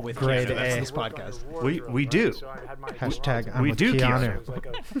 We're all with Grade Keanu. That's A. this worked on podcast. the wardrobe, We do. So I had my Hashtag I'm We with do, Keanu. It was like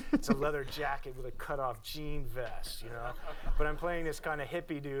it's a leather jacket with a cut-off jean vest, you know. But I'm playing this kind of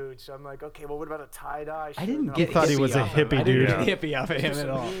hippie dude, so I'm like, okay, well, what about a tie-dye? I didn't shirt? get thought he hippie was a off him. hippie I didn't dude. get hippie off of him Some at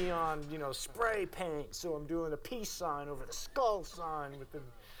all. neon, you know, spray paint. So I'm doing a peace sign over the skull sign with the.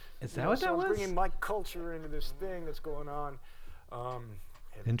 Is you that know, what so that I'm was? bringing my culture into this thing that's going on.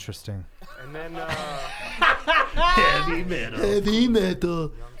 Interesting. And then Heavy metal. Heavy metal.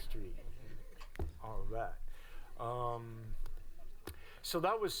 Young Street, all of that. So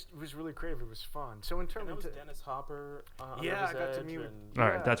that was really creative. It was fun. So in terms of Dennis Hopper. yeah, I got to meet. All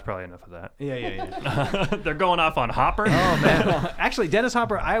right, that's probably enough of that. Yeah. They're going off on Hopper. Actually, Dennis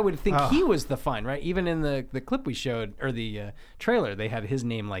Hopper, I would think he was the fun, right? Even in the clip we showed, or the trailer, they had his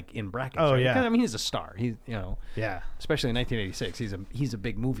name like in brackets. Oh, right? yeah. I mean, he's a star. He's, you know, Yeah. especially in 1986, he's a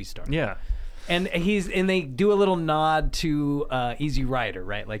big movie star. Yeah. And they do a little nod to Easy Rider,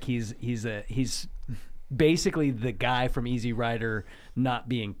 right? Like he's basically the guy from Easy Rider not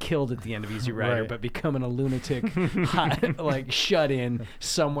being killed at the end of Easy Rider, Right. but becoming a lunatic, like shut in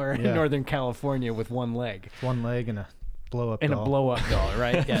somewhere in Yeah. Northern California with one leg. One leg and a blow up And doll. a blow up doll,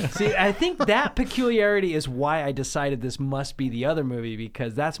 right? Yeah. See, I think that peculiarity is why I decided this must be the other movie,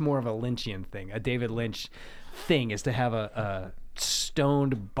 because that's more of a Lynchian thing, a David Lynch thing, is to have a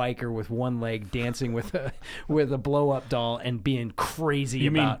stoned biker with one leg dancing with a blow up doll and being crazy. You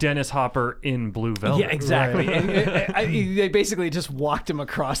mean about Dennis Hopper in Blue Velvet? Yeah, exactly. Right. And they basically just walked him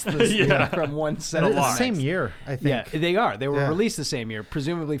across the from one set And of it's the lines. same year, I Yeah, think. they are. They were Yeah. released the same year,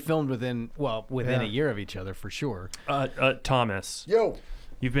 presumably filmed within Yeah. a year of each other for sure. Thomas, Yo,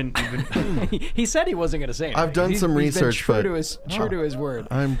 you've been He said he wasn't going to say anything. I've done some he's been research, true but- to his to his word.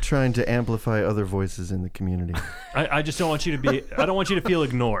 I'm trying to amplify other voices in the community. I just don't want you to be. I don't want you to feel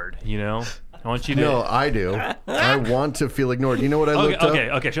ignored. You know. I want you to. No, I do. I want to feel ignored. You know what I Okay. looked up?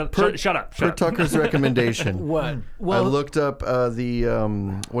 Okay. Shut up. Per Tucker's recommendation. What? I Well, looked up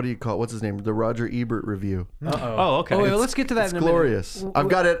the what do you call it? What's his name? The Roger Ebert review. Oh, okay. wait, let's get to that It's in a minute. glorious. I've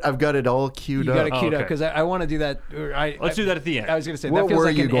got it all queued You up. got it queued up okay. because I want to do that. Let's do that at the end. I was going to say. What that feels were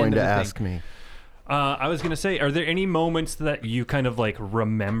like you an going end to of the ask thing. me? I was gonna say, are there any moments that you kind of like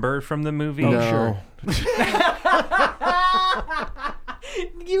remember from the movie? No. Sure.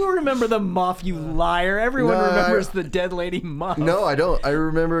 You remember the muff, you liar. Everyone No, remembers the dead lady muff. No, I don't. I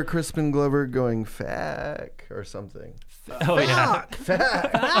remember Crispin Glover going "fack" or something. Oh yeah.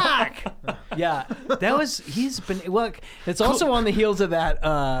 Yeah, that was. He's been. Look, it's also on the heels of that.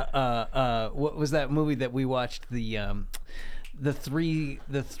 What was that movie that we watched? The three.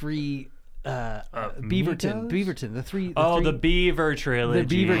 Beaverton. The three. The Beaver trilogy. The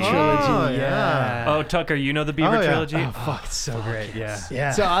Beaver trilogy. Yeah. Oh, Tucker, you know the Beaver trilogy? Oh, fuck, it's so great. Yeah.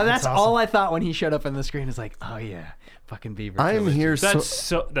 Yeah, So that's awesome. all I thought when he showed up on the screen. Is like, oh yeah, fucking Beaver. I'm trilogy. here.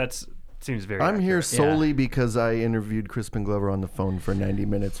 That's seems very. I'm here accurate. solely because I interviewed Crispin Glover on the phone for 90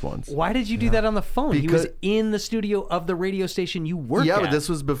 minutes once. Why did you do that on the phone? He was Because- in the studio of the radio station you worked Yeah, at. but this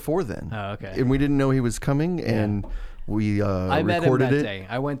was before then. Oh, okay. And we didn't know he was coming, and we I met him recorded that it. day.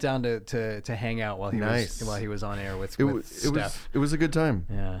 I went down to hang out while he Nice. was on air with It Steph. was a good time.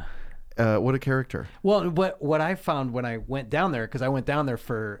 Yeah. What a character. Well, what I found when I went down there, because I went down there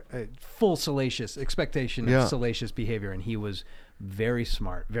for full expectation Yeah. of salacious behavior, and he was very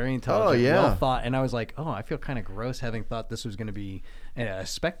smart, very intelligent, Oh, yeah. well thought, and I was like, oh, I feel kind of gross having thought this was going to be a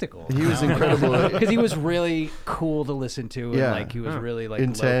spectacle. He was incredible. Because he was really cool to listen to, and Yeah. like he was really like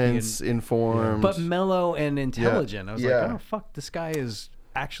Intense, low-key informed. but mellow and intelligent. I was Yeah. like, oh fuck, this guy is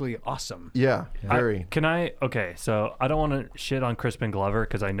actually awesome. yeah, very. Okay, so I don't want to shit on Crispin Glover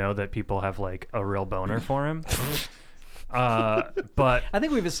because I know that people have like a real boner for him. But I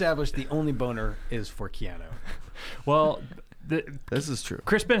think we've established the only boner is for Keanu. well, This is true.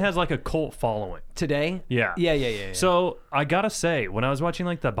 Crispin has like a cult following. Today? Yeah. Yeah. So I gotta say, when I was watching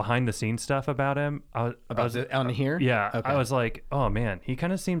like the behind the scenes stuff about him, I was on here? Yeah, Okay. I was like, oh man, he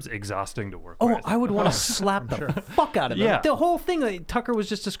kind of seems exhausting to work Oh, with. I would want to slap the fuck out of him. Yeah. The whole thing that Tucker was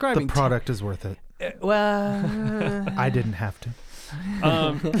just The describing. product is worth it. Well, I didn't have to.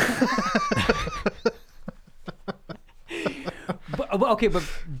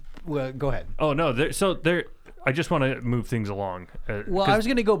 well, go ahead. Oh no, I just want to move things along. Well, I was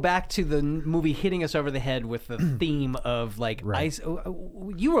going to go back to the movie hitting us over the head with the theme of like ice.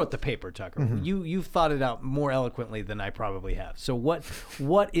 You wrote the paper, Tucker. You've thought it out more eloquently than I probably have. So what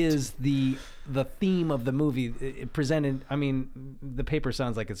is the theme of the movie it presented? I mean, the paper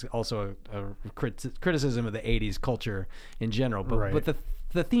sounds like it's also a criticism of the '80s culture in general. But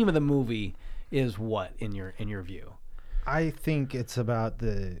the theme of the movie is what in your view? I think it's about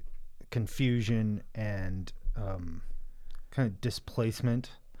the confusion and kind of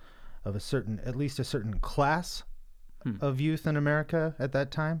displacement of at least a certain class of youth in America at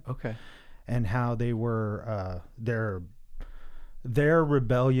that time. Okay. And how they were their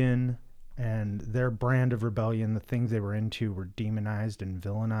rebellion and their brand of rebellion, the things they were into, were demonized and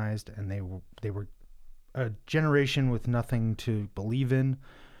villainized, and they were a generation with nothing to believe in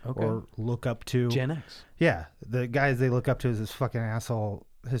or look up to. Gen X. Yeah, the guys they look up to is this fucking asshole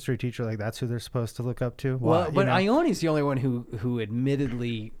history teacher. Like, that's who they're supposed to look up to. Well, Why, but you know? Ione's the only one who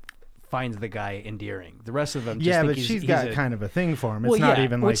admittedly finds the guy endearing. The rest of them just yeah, think but he's got a, kind of a thing for him. It's well, not yeah,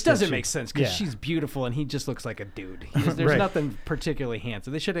 even like which doesn't that make sense because yeah. she's beautiful and he just looks like a dude. There's Right. nothing particularly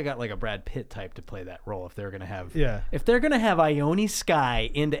handsome. They should have got like a Brad Pitt type to play that role if they're gonna have. Yeah. If they're gonna have Ione Skye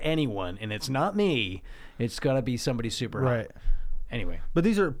into anyone, and it's not me, it's gotta be somebody super hot. Right. Anyway, But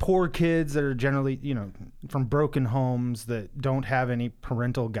these are poor kids that are generally, from broken homes that don't have any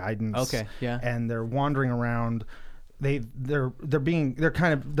parental guidance. Okay, yeah. And they're wandering around. They're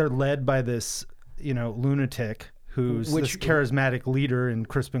led by this, lunatic who's this charismatic leader in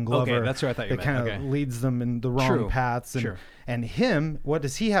Crispin Glover. Okay, that's who I thought you that meant. kind of Okay. leads them in the wrong True. paths. And, Sure. and him, what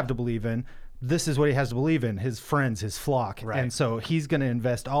does he have to believe in? This is what he has to believe in, his friends, his flock. Right. And so he's going to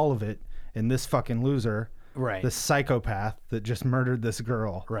invest all of it in this fucking loser. Right. This psychopath that just murdered this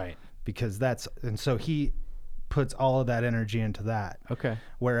girl. right. Because so he puts all of that energy into that. Okay.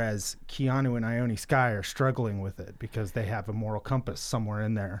 Whereas Keanu and Ione Skye are struggling with it because they have a moral compass somewhere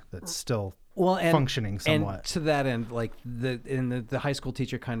in there that's still functioning somewhat. And to that end, like the high school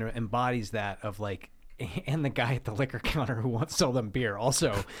teacher kind of embodies that of like, and the guy at the liquor counter who wants to sell them beer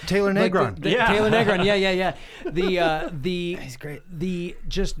also. Taylor Like Negron. Taylor Negron. Yeah. He's great. The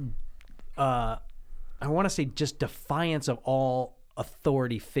just I want to say just defiance of all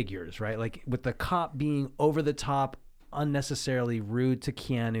authority figures, right? Like with the cop being over the top, unnecessarily rude to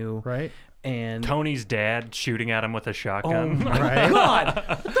Keanu, Right. And Tony's dad shooting at him with a shotgun. Right.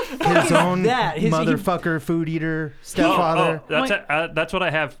 God, His own that? motherfucker food eater stepfather. That's what I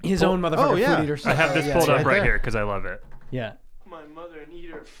have. his own motherfucker Oh, yeah. food eater. I have this Yeah, pulled yeah. up right there. here because I love it. Yeah. My mother and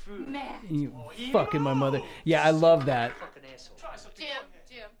eat her food. You fucking my mother. Yeah, I love that. Jim.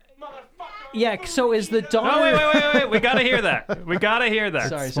 Yeah, so is the daughter... Oh, wait. We gotta hear that. We gotta hear that.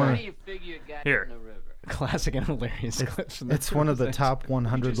 Sorry. Where do you figure it got Here. in the river? classic and hilarious clips. From It's one of the top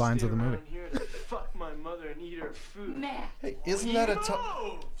 100 lines of the movie. Here to fuck my mother and eat her food. Hey, isn't that a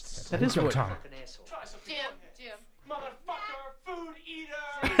Tom? That is what. Tom. Jim. Motherfucker, food eater.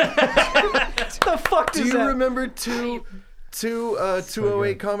 The fuck Do does you that? remember two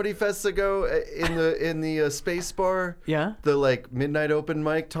 208 Comedy Fests ago in the Space Bar? Yeah. The like midnight open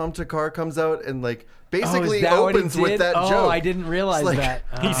mic. Tom Takar comes out and like basically is that what he opens with did? that Oh, joke. I didn't realize It's like, that.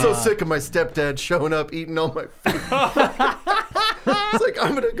 He's so sick of my stepdad showing up eating all my food. It's like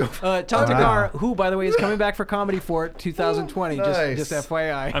I'm gonna go. Tom Takar, who by the way is coming back for Comedy Fort 2020. Nice. Just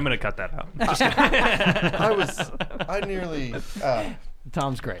FYI. I'm gonna cut that out. I nearly.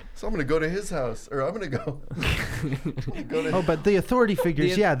 Tom's great. So I'm gonna go to his house, or I'm gonna go. Oh, but the authority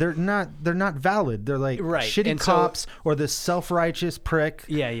figures, The- they're not valid. They're like Right, shitty and so- cops or this self-righteous prick.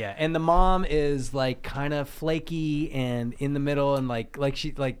 Yeah. And the mom is like kind of flaky and in the middle, and like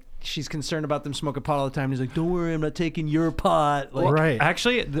she's concerned about them smoking pot all the time. He's like, "Don't worry, I'm not taking your pot." Like, Right.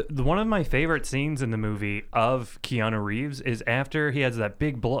 Actually, the one of my favorite scenes in the movie of Keanu Reeves is after he has that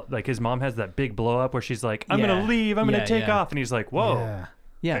big blow, like his mom has that big blow up where she's like, "I'm Yeah. gonna leave, I'm Yeah, gonna take yeah. off," and he's like, "Whoa, Yeah.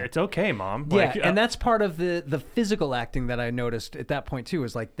 Yeah. it's okay, mom." Yeah, Like, and that's part of the physical acting that I noticed at that point too.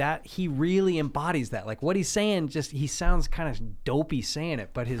 Is like that he really embodies that. Like what he's saying, just he sounds kind of dopey saying it,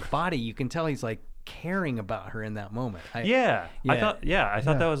 but his body, you can tell he's like caring about her in that moment. I Yeah. thought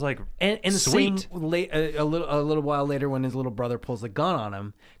that was like And the sweet. same a little while later when his little brother pulls the gun on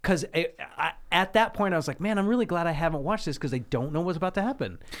him, because at that point I was like, man, I'm really glad I haven't watched this because I don't know what's about to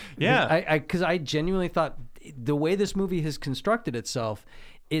happen. Yeah. Because I genuinely thought the way this movie has constructed itself,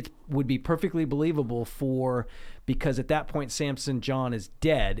 it would be perfectly believable because at that point Samson John is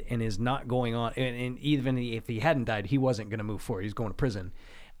dead and is not going on, and even if he hadn't died, he wasn't going to move forward. He's going to prison.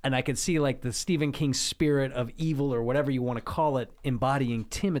 And I could see like the Stephen King spirit of evil or whatever you want to call it embodying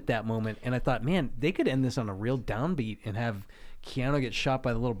Tim at that moment. And I thought, man, they could end this on a real downbeat and have Keanu get shot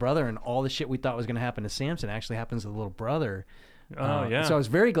by the little brother, and all the shit we thought was going to happen to Samson actually happens to the little brother. Oh, yeah. So I was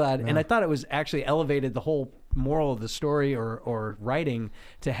very glad, and I thought it was actually elevated the whole moral of the story or writing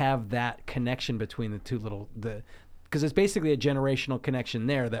to have that connection between the two because it's basically a generational connection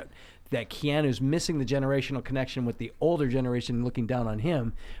there that Keanu's missing the generational connection with the older generation looking down on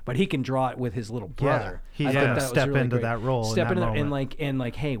him, but he can draw it with his little brother. he's I thought gonna that was step really into great. that role in Step that in moment. and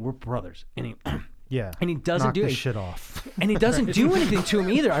like, hey, we're brothers, and he. Yeah. And he doesn't Knock do this it. shit off. And he doesn't do anything to him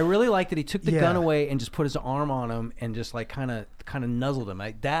either. I really like that he took the Yeah. gun away and just put his arm on him and just like kind of nuzzled him.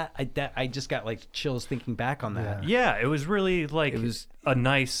 I just got like chills thinking back on that. Yeah, it was really like It was- a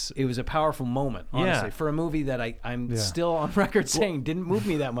nice. It was a powerful moment, honestly, Yeah. for a movie that I'm still on record saying didn't move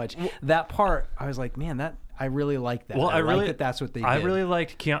me that much. That part, I was like, man, I really like that. Well, I really like that that's what they did. I really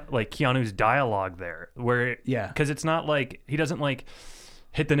liked Keanu's dialogue there, where Yeah. because it's not like he doesn't like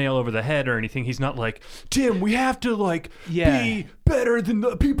hit the nail over the head or anything. He's not like, Tim, we have to like be better than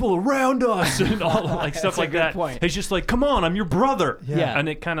the people around us and all like stuff like a good that. point. He's just like, come on, I'm your brother. Yeah. And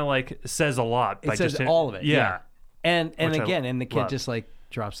it kind like says a lot. It says all of it. Yeah. And Which I again, and the kid love. just like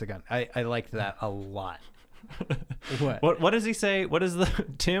drops the gun. I liked that a lot. What? What does he say? What is the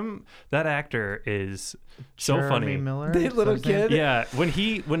Tim? That actor is so Jeremy funny. Miller? The Is that little his name? kid. Yeah, when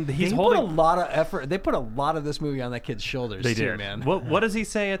he's They holding. put a lot of effort. They put a lot of this movie on that kid's shoulders. They too, did, man. What does he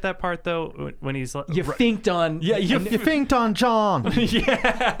say at that part though? When he's like, You thinked on? Yeah, You finked on John.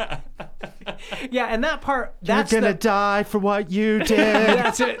 yeah. Yeah, and that part. You're That's gonna the, die for what you did.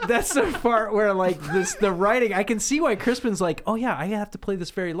 That's it. That's the part where like the writing. I can see why Crispin's like, oh yeah, I have to play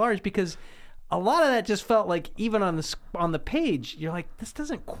this very large because a lot of that just felt like even on the page, you're like, this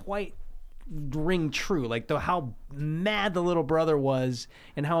doesn't quite ring true. Like how mad the little brother was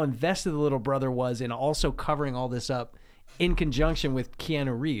and how invested the little brother was in also covering all this up in conjunction with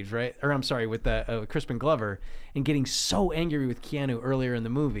Keanu Reeves, right? Or I'm sorry, with Crispin Glover, and getting so angry with Keanu earlier in the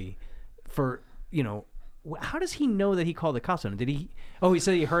movie for, how does he know that he called the cops on him? Did he? Oh, he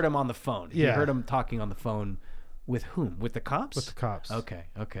said he heard him on the phone. He Yeah. heard him talking on the phone with whom? With the cops? With the cops. Okay.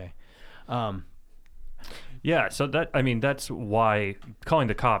 Yeah, so that's why calling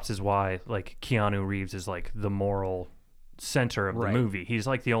the cops is why like Keanu Reeves is like the moral center of the Right. movie. He's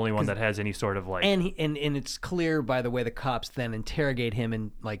like the only one that has any sort of like And it's clear by the way the cops then interrogate him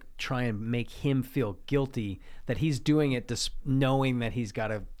and like try and make him feel guilty that he's doing it knowing that he's got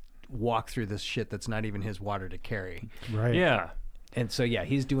to walk through this shit that's not even his water to carry. Right. yeah. And so yeah,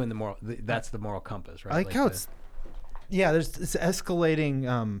 he's doing the moral. That's the moral compass, right? I like how it's. Yeah, there's it's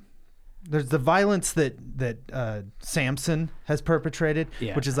escalating. There's the violence that Samson has perpetrated,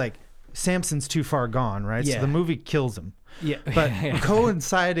 Yeah. which is like Samson's too far gone, right? Yeah. So the movie kills him. Yeah. But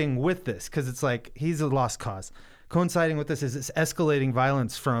coinciding with this, because it's like he's a lost cause. coinciding with this is this escalating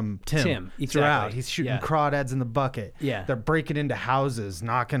violence from Tim exactly. throughout. He's shooting crawdads in the bucket. Yeah. They're breaking into houses,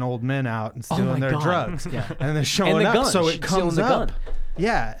 knocking old men out and stealing their God. drugs. Yeah. And they're showing And the up, gun. so it comes Stealing the up. gun.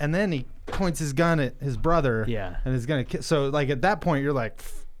 Yeah, and then he points his gun at his brother. Yeah. And is gonna kill. So like at that point, you're like,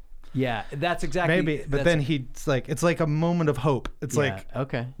 Yeah, that's exactly. maybe. But that's- then he's like, it's like a moment of hope. It's like,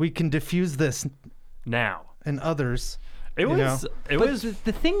 okay. we can diffuse this Now. and others. It you was. know? It But was.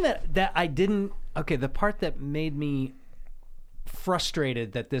 the thing that I didn't. Okay, the part that made me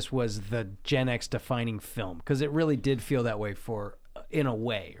frustrated that this was the Gen X defining film, because it really did feel that way in a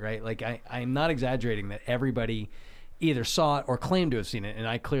way, right? Like I'm not exaggerating that everybody either saw it or claimed to have seen it, and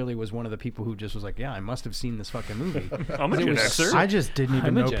I clearly was one of the people who just was like, yeah, I must have seen this fucking movie. I'm a Gen Xer. I just didn't even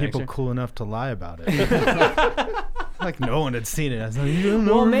I'm a know Gen people Xer. cool enough to lie about it. Like no one had seen it. I was like, you don't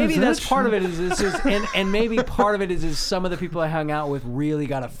know Well, what maybe this that's is? part of it. And maybe part of it is some of the people I hung out with really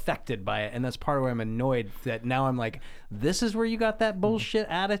got affected by it, and that's part of why I'm annoyed that now I'm like, this is where you got that bullshit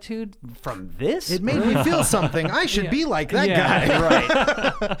attitude from this. It made me feel something. I should be like that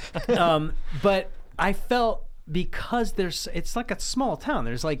guy. Right. But I felt because it's like a small town.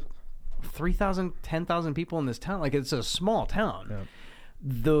 There's like 3,000, 10,000 people in this town. Like it's a small town. Yep.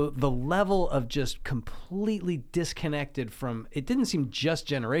 The level of just completely disconnected from it didn't seem just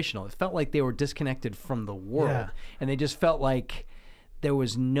generational. It felt like they were disconnected from the world, Yeah. and they just felt like there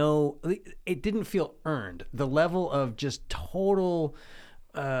was no. It didn't feel earned. The level of just total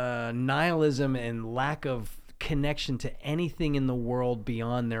nihilism and lack of connection to anything in the world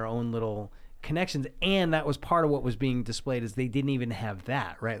beyond their own little connections, and that was part of what was being displayed is they didn't even have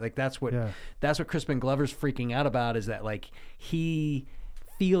that, right? Like that's what Crispin Glover's freaking out about, is that like he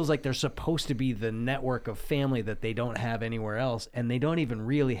feels like they're supposed to be the network of family that they don't have anywhere else, and they don't even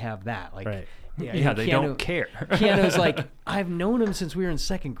really have that. Like, Right. Yeah, they don't care. Keanu's like, I've known him since we were in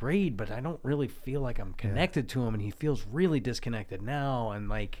second grade, but I don't really feel like I'm connected to him, and he feels really disconnected now. And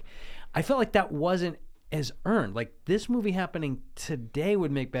like, I felt like that wasn't as earned. Like this movie happening today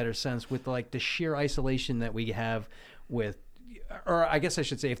would make better sense with like the sheer isolation that we have with, or I guess I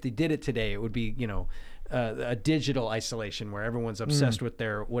should say, if they did it today, it would be, you know, a digital isolation where everyone's obsessed with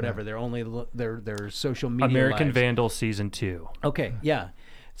their whatever, their only their social media. American lives. Vandal season 2. Okay, yeah.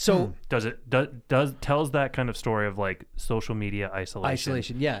 So does tells that kind of story of like social media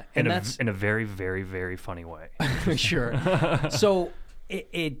isolation. Yeah, and that's in a very, very, very funny way. Sure. So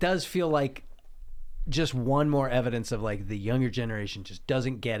it does feel like just one more evidence of like the younger generation just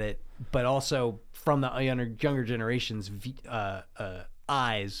doesn't get it, but also from the younger generation's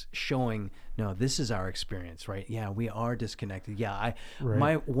eyes showing, no, this is our experience, right? Yeah, we are disconnected. Yeah,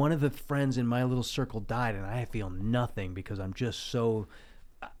 one of the friends in my little circle died, and I feel nothing because I'm just so.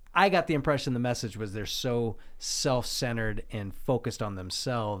 I got the impression the message was they're so self-centered and focused on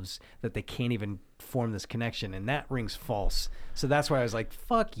themselves that they can't even form this connection, and that rings false. So that's why I was like,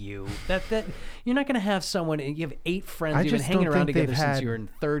 "Fuck you! That you're not going to have someone. You have 8 friends you've been hanging around together since you were in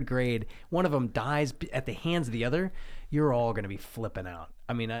 3rd grade. One of them dies at the hands of the other. You're all going to be flipping out.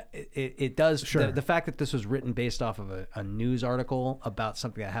 I mean, it does. Sure. The fact that this was written based off of a news article about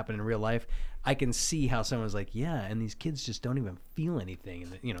something that happened in real life, I can see how someone was like, yeah, and these kids just don't even feel anything.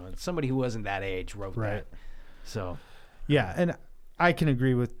 And you know, somebody who wasn't that age wrote that. So, yeah, and I can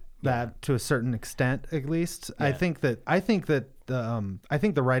agree with that to a certain extent, at least. Yeah. I think that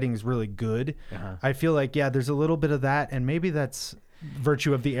the writing is really good. I feel like there's a little bit of that, and maybe that's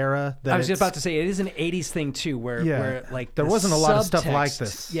virtue of the era. That I was about to say it is an 80s thing too, where like there the wasn't a lot of stuff subtext- like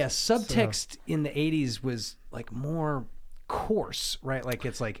this. Yeah, subtext in the 80s was like more coarse, right? Like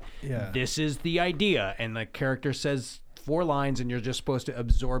it's like, this is the idea, and the character says 4 lines, and you're just supposed to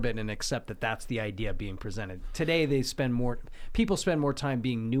absorb it and accept that that's the idea being presented. Today, people spend more time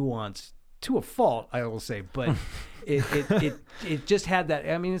being nuanced to a fault, I will say, but it just had that.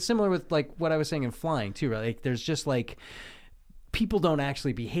 I mean, it's similar with like what I was saying in Flying too, right? Like there's just like, people don't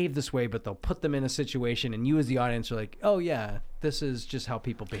actually behave this way, but they'll put them in a situation, and you as the audience are like, oh yeah, this is just how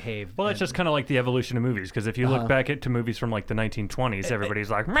people behave. Well, it's just kind of like the evolution of movies, because if you look back to movies from like the 1920s, everybody's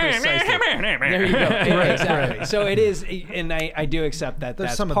like, there you go. Exactly. So it is, and I do accept that.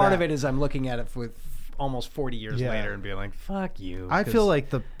 That's some of part of that. it is I'm looking at it with almost 40 years later and being like, fuck you. I feel like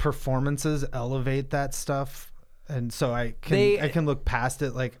the performances elevate that stuff. And so I can look past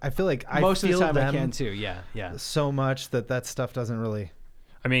it. Like I feel like most feel of the time I them can too. Yeah. so much that stuff doesn't really.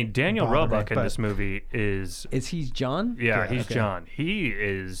 I mean, Daniel bother me, Roebuck in but- this movie is he John? Yeah, he's okay. John. He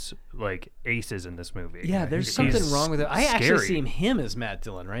is like aces in this movie. Yeah, there's He's something wrong with it. I actually scary. see him as Matt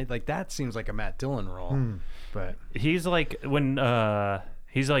Dillon, right? Like that seems like a Matt Dillon role. But He's like when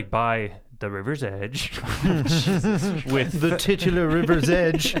he's like by the river's edge with The titular River's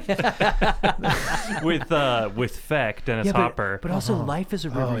Edge. with Feck, Dennis Hopper. But also, life is a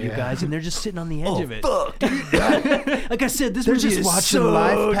river, you yeah. guys, and they're just sitting on the edge of it. Fuck, dude. Like I said, this They're movie just is watching so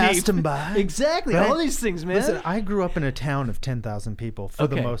life pass deep. them by. Exactly, Right? all these things, man. Listen, I grew up in a town of 10,000 people for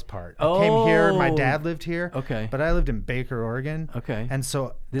the Okay. most part. I came here. My Oh. dad lived here. Okay. But I lived in Baker, Oregon. Okay. And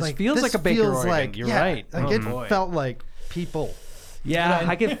so This feels like a Baker, feels Oregon. like- You're yeah, right. Like Oh, it boy. felt like people. Yeah,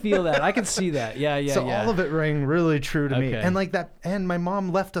 I can feel that. I can see that. Yeah, yeah, So yeah. all of it rang really true to me. Okay. And like that, and my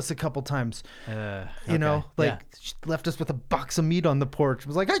mom left us a couple times. You know, like she left us with a box of meat on the porch.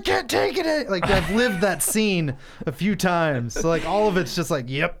 Was like, I can't take it. Like I've lived that scene a few times. So like all of it's just like,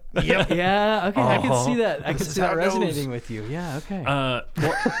 yep. Yeah, okay, I can see that. I can This see is that how it goes. resonating with you. Yeah, okay. Well,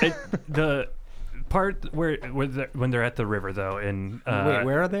 the part where when they're at the river though, in Wait,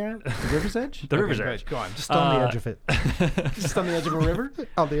 where are they at? The river's edge? The river's Okay, edge. Go on. Just on the edge of it. Just on the edge of a river?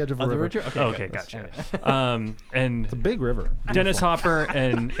 On the edge of a On the river. river? Okay, good. gotcha. And It's a big river. Dennis Hopper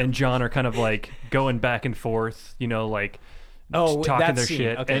and John are kind of like going back and forth, you know, like Oh, talking that their scene.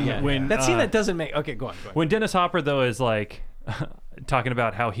 shit. Okay, and yeah, when yeah. That scene that doesn't make... Okay, go on. when Dennis Hopper though is like talking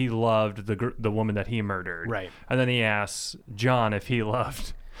about how he loved the woman that he murdered, Right. And then he asks John if he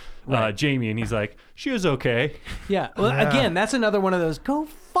loved Right. Jamie, and he's like, she was okay. Yeah. Well, Yeah. again, that's another one of those, go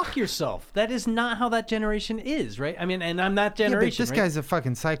fuck yourself. That is not how that generation is, right? I mean, and I'm that Yeah, but generation, this right? guy's a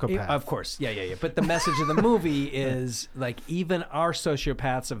fucking psychopath. Yeah, of course. Yeah. But the message of the movie is like, even our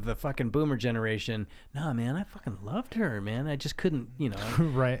sociopaths of the fucking boomer generation, nah, man, I fucking loved her, man. I just couldn't, you know.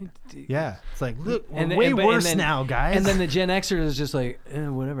 Right. Yeah. It's like, look, we're And way but- worse then- now, guys. And then the Gen Xer is just like,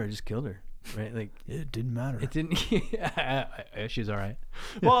 whatever, I just killed her, right? Like, it didn't matter. it didn't. Yeah, she's all right.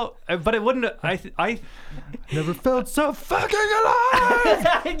 Well, but it wouldn't. I Never felt so fucking alive.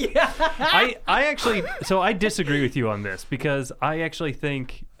 I actually, so I disagree with you on this because I actually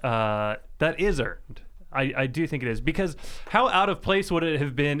think that is earned. I do think it is, because how out of place would it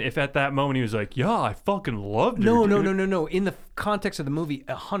have been if at that moment he was like, yeah, I fucking loved her. No. dude." In the context of the movie,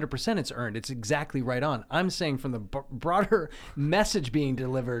 100% it's earned. It's exactly right on. I'm saying from the broader message being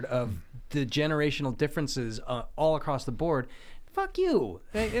delivered of the generational differences all across the board. Fuck you.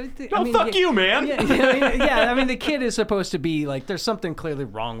 Fuck you, man. Yeah, I mean, the kid is supposed to be like, there's something clearly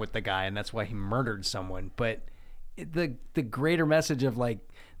wrong with the guy, and that's why he murdered someone. But the greater message of like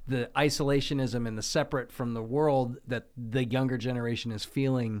the isolationism and the separate from the world that the younger generation is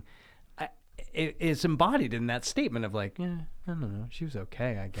feeling, it's embodied in that statement of like, yeah, I don't know, she was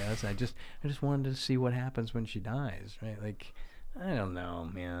okay, I guess. I just wanted to see what happens when she dies, right? Like, I don't know,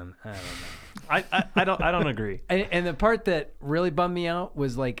 man. I don't know. I don't agree. And the part that really bummed me out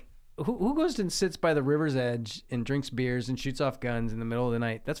was like, who goes and sits by the river's edge and drinks beers and shoots off guns in the middle of the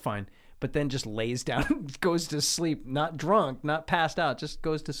night? That's fine. But then just lays down, goes to sleep, not drunk, not passed out, just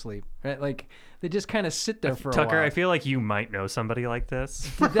goes to sleep, right? Like, they just kind of sit there for a Tucker, while. I feel like you might know somebody like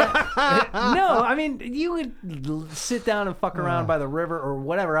this. No, I mean, you would sit down and fuck around by the river or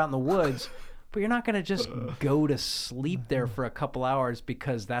whatever out in the woods, but you're not going to just go to sleep there for a couple hours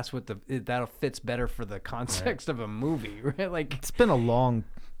because that's what that fits better for the context of a movie, right? Like, It's been a long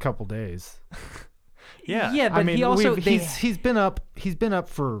couple days. yeah, but I mean, he also he's been up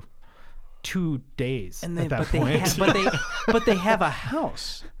for 2 days and at that but point. but they have a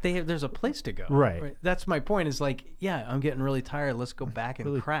house. There's a place to go. Right. That's my point. Is like, yeah, I'm getting really tired. Let's go back and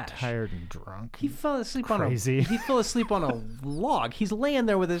really crash. tired and drunk. He fell asleep Crazy. he fell asleep on a log. He's laying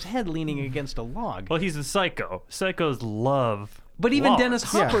there with his head leaning against a log. Well, he's a psycho. Psychos love. But even logs. Dennis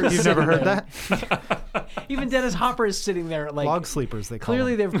Hopper is You've never sitting heard there. that? Even Dennis Hopper is sitting there like Log sleepers, they call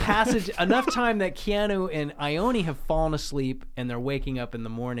clearly them. they've passage enough time that Keanu and Ione have fallen asleep and they're waking up in the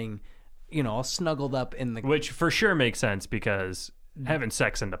morning, you know, all snuggled up in the Which for sure makes sense because having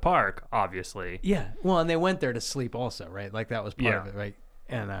sex in the park, obviously. Yeah. Well, and they went there to sleep also, right? Like that was part of Yeah. it, right?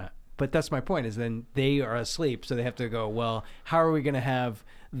 And but that's my point is then they are asleep, so they have to go, well, how are we going to have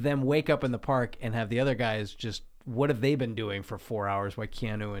them wake up in the park and have the other guys just, what have they been doing for 4 hours while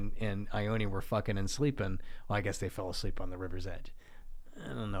Keanu and Ione were fucking and sleeping? Well, I guess they fell asleep on the river's edge. I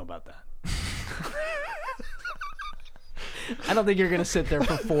don't know about that. I don't think you're going to sit there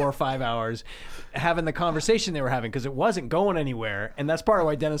for 4 or 5 hours having the conversation they were having because it wasn't going anywhere. And that's part of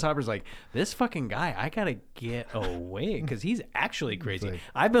why Dennis Hopper's like, this fucking guy, I got to get away because he's actually crazy. like,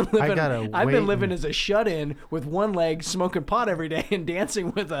 I've been wait living as a shut-in with one leg, smoking pot every day and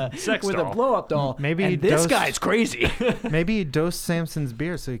dancing with a Sex with doll. a blow-up doll. Maybe and he this dosed- guy's crazy. Maybe he dosed Samson's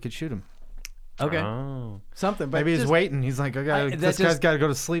beer so he could shoot him. Okay. Oh. Something. But Maybe he's just- waiting. He's like, that this guy's just- got to go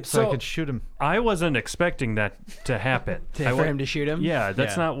to sleep so I So- could shoot him. I wasn't expecting that to happen. for him to shoot him? Yeah,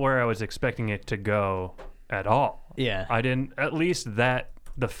 that's Yeah. not where I was expecting it to go at all. Yeah. I didn't, at least that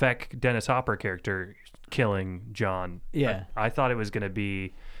the Feck Dennis Hopper character killing John. Yeah. I thought it was going to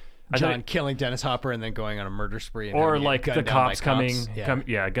be John killing Dennis Hopper and then going on a murder spree. And or having like gunned the down by cops coming,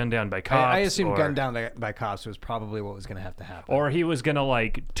 gunned down by cops. I assumed or, gunned down by cops was probably what was going to have to happen. Or he was gonna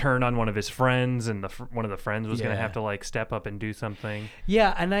like turn on one of his friends, and one of the friends was gonna Yeah. have to like step up and do something.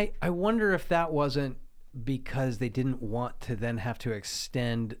 Yeah, and I wonder if that wasn't because they didn't want to then have to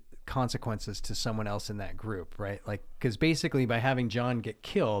extend consequences to someone else in that group, right? Like, because basically by having John get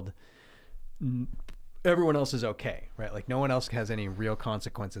killed, everyone else is okay, right? Like no one else has any real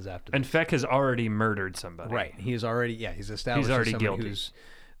consequences after. And Feck has already murdered somebody. Right. He's already he's established. He's already as someone guilty. Who's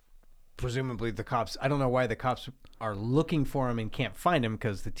presumably the cops. I don't know why the cops are looking for him and can't find him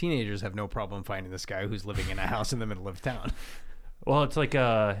because the teenagers have no problem finding this guy who's living in a house in the middle of town. Well, it's like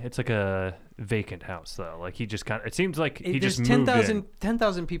a vacant house though. Like he just kind of. It seems like he There's just moved in.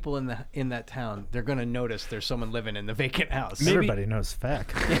 10,000 people in that town. They're gonna notice there's someone living in the vacant house. Everybody knows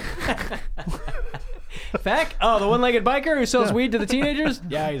Feck. Feck? Oh, the one-legged biker who sells weed to the teenagers?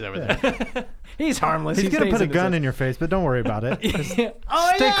 Yeah, he's over there. He's harmless. He's gonna stays put a in the gun system. in your face, but don't worry about it.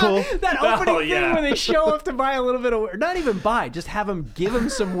 Oh, Stay yeah. cool. That opening thing yeah. where they show up to buy a little bit of, not even buy, just have him give him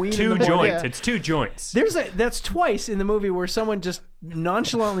some weed. in Two the morning. joints. It's 2 joints. That's twice in the movie where someone just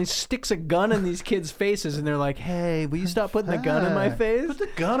nonchalantly sticks a gun in these kids' faces, and they're like, "Hey, will you stop putting the gun in my face?" Put the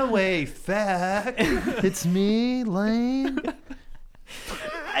gun away, Feck. It's me, Lane.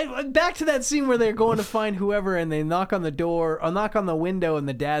 Back to that scene where they're going to find whoever, and they knock on the door, or knock on the window, and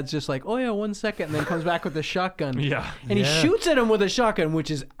the dad's just like, "Oh yeah, 1 second," and then comes back with the shotgun. Yeah. And he shoots at him with a shotgun, which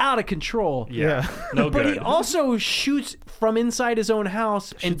is out of control. Yeah. No But good. he also shoots from inside his own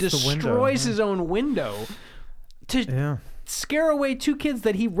house and Shoots the window, destroys his own window to scare away 2 kids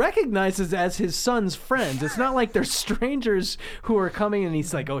that he recognizes as his son's friends. It's not like they're strangers who are coming and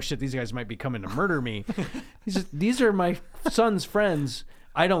he's like, "Oh shit, these guys might be coming to murder me." He's just, "These are my son's friends.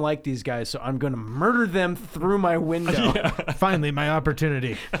 I don't like these guys, so I'm going to murder them through my window." Finally, my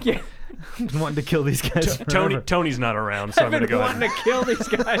opportunity. Yeah. Been wanting to kill these guys. forever. Tony's not around, so I'm I've gonna been go wanting ahead. to kill these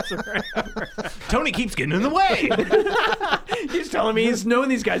guys forever. Tony keeps getting in the way. He's telling me he's known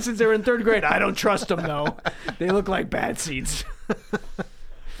these guys since they were in 3rd grade. I don't trust them though. They look like bad seeds.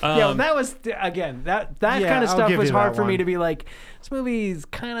 Yeah, that was again that Yeah, kind of I'll stuff give was you hard that for me one. to be like, this movie's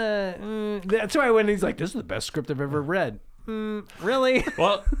kind of. That's why when he's like, "This is the best script I've ever read." Really?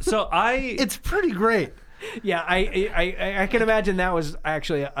 Well, so It's pretty great. Yeah, I can imagine that was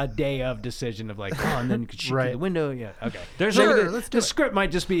actually a day of decision of like, oh, and then you could shoot through Right. the window. Yeah, okay. There's Maybe a- the script might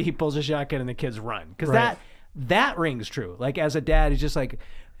just be he pulls a shotgun and the kids run because Right. that rings true. Like as a dad, he's just like,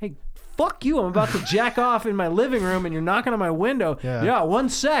 "Hey, fuck you! I'm about to jack off in my living room and you're knocking on my window. Yeah. 1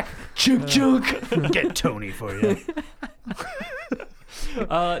 sec, chunk chunk." Get Tony for you.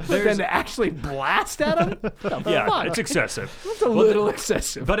 But then to actually blast at him, yeah, fuck? it's excessive. It's a little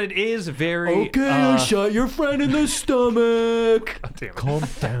excessive. But it is very. Okay, I shot your friend in the stomach. Damn it. Calm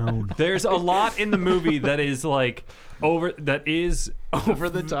down. There's a lot in the movie that is like over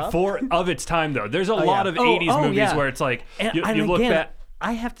the top of its time though. There's a lot of 80s movies yeah. where it's like And, you and look again, back.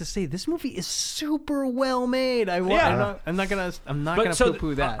 I have to say this movie is super well made. I'm not gonna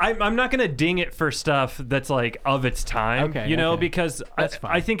poo-poo that. I'm not gonna ding it for stuff that's like of its time, Okay, okay. because That's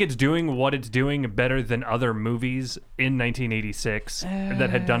fine. I think it's doing what it's doing better than other movies in 1986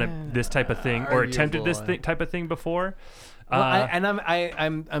 that had done it this type of thing or attempted this arguable. type of thing before. Well,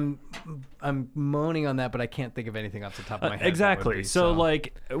 I'm moaning on that, but I can't think of anything off the top of my head. that would Exactly. be So,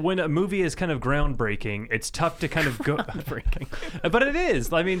 like, when a movie is kind of groundbreaking, it's tough to kind of go. breaking. But it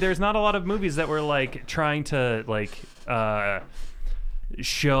is. I mean, there's not a lot of movies that were like trying to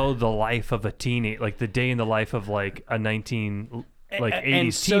show the life of a teenage, like the day in the life of like a 80s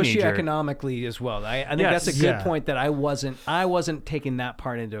and teenager. socioeconomically as well. I think Yes. that's a good Yeah. point that I wasn't taking that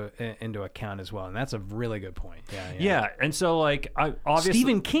part into account as well, and that's a really good point. Yeah, and so like I obviously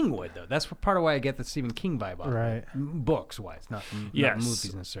Stephen King would though. That's part of why I get the Stephen King vibe on Right. books wise, not yes,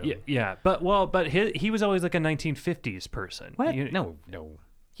 movies necessarily. Yeah, but he was always like a 1950s person. What? You- No.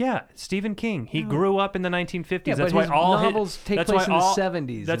 Yeah, Stephen King. He grew up in the 1950s. Yeah, that's but why his all novels take that's place why in the all-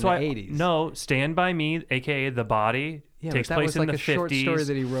 70s That's and why the 80s. No, Stand by Me, aka The Body, Yeah, takes but that place was in like the a 50s. short story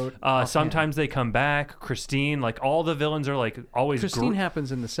that he wrote offhand. Sometimes they come back. Christine, like all the villains are like always. Christine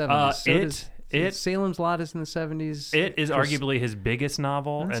happens in the 70s. So does Salem's Lot is in the 70s. It is arguably his biggest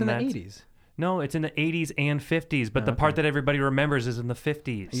novel, It's and in the that's 80s. No, it's in the 80s and 50s, but the part that everybody remembers is in the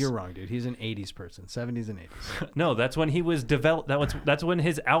 50s. You're wrong, dude. He's an 80s person. 70s and 80s. No, that's when he was developed. That's when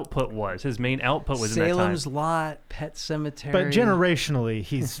his output was. His main output was Salem's in that time. Lot, Pet Cemetery. But generationally,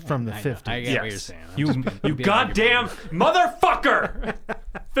 he's from the 50s. I get what you're saying. I'm You just being goddamn motherfucker!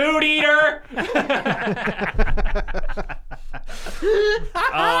 Food eater!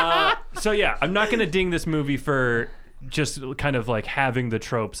 So yeah, I'm not gonna ding this movie for just kind of like having the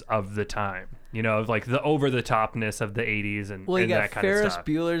tropes of the time, you know, of like the over the topness of the 80s and, Well, you and got that kind Ferris of stuff.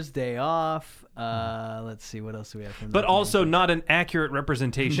 Bueller's Day Off. Let's see, what else do we have from But that? also not an accurate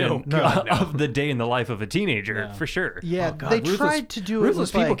representation of the day in the life of a teenager, No. for sure. Yeah, Oh, God, they Ruthless- tried to do it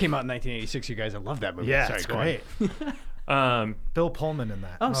Ruthless with People like, came out in 1986. You guys, I love that movie. Yeah, Sorry, it's go on. great. Bill Pullman in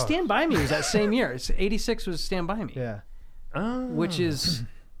that. Oh, Stand By Me was that same year. It's 86 was Stand By Me. Yeah. Which is,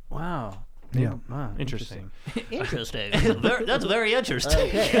 wow. Yeah. Wow, Interesting. Interesting. That's very interesting.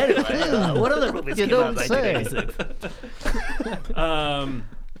 Anyway, what other movies came out in 1986?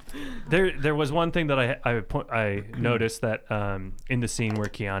 There was one thing that I noticed that in the scene where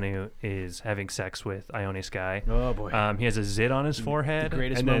Keanu is having sex with Ione Skye. Oh, boy. He has a zit on his forehead. The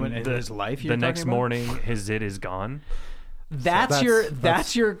greatest and then moment in his life, The you're next talking about? morning, his zit is gone. That's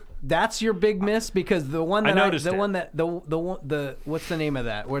your big miss, because the one that noticed the it. one that the what's the name of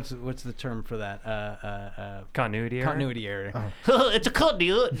that? What's the term for that? Continuity error. Continuity error. It's a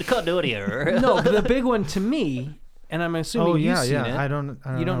continuity error. No, but the big one to me, and I'm assuming you've seen it. I don't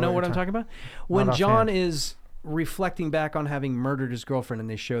You don't know what I'm talking about? When Not John offhand. is reflecting back on having murdered his girlfriend, and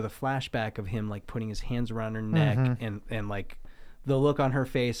they show the flashback of him like putting his hands around her neck, and like the look on her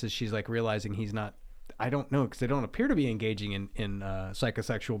face as she's like realizing he's not. I don't know, because they don't appear to be engaging in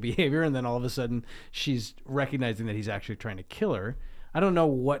psychosexual behavior, and then all of a sudden she's recognizing that he's actually trying to kill her. I don't know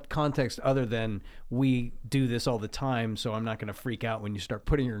what context other than we do this all the time, so I'm not going to freak out when you start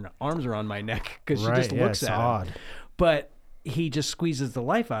putting your arms around my neck, because she just looks it's at him. odd. But he just squeezes the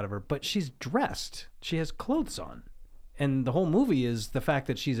life out of her. But she's dressed. She has clothes on. And the whole movie is the fact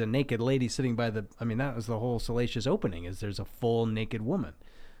that she's a naked lady sitting by the... I mean, that was the whole salacious opening, is there's a full naked woman.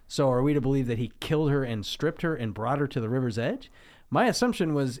 So are we to believe that he killed her and stripped her and brought her to the river's edge? My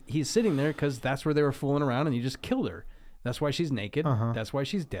assumption was he's sitting there because that's where they were fooling around, and he just killed her. That's why she's naked. That's why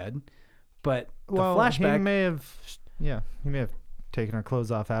she's dead. But the flashback... he may have taken her clothes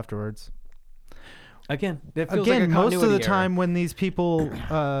off afterwards. Again, that feels like a most of the continuity time error. when these people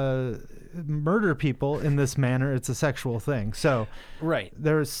murder people in this manner, it's a sexual thing. So Right.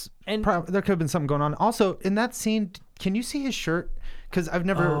 there And- could have been something going on. Also, in that scene, can you see his shirt? Because I've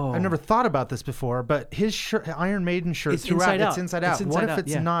never thought about this before, but his shirt, Iron Maiden shirt, It's throughout, inside out. it's inside out. It's What inside if out,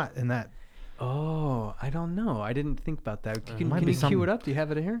 it's yeah. not in that? Oh, I don't know. I didn't think about that. Can might you be cue something. it up? Do you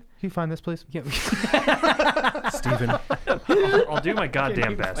have it here? Can you find this, please? Yeah. Stephen. I'll do my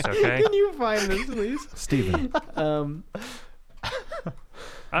goddamn best, okay? Can you find this, please? Stephen.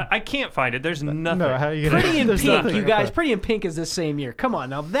 I can't find it. There's nothing. No, how are you gonna? Pretty in There's Pink, nothing. you guys. Okay. Pretty in Pink is the same year. Come on,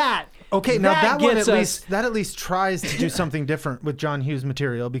 now that. Okay, now that one gets at us- least at least tries to do something different with John Hughes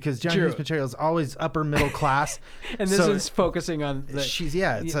material, because John True. Hughes material is always upper middle class. And this so is focusing on the. she's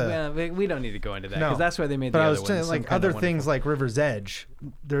it's a, well, we don't need to go into that no. because that's why they made But the I other was one. saying, some like kind of other things wonderful- like River's Edge,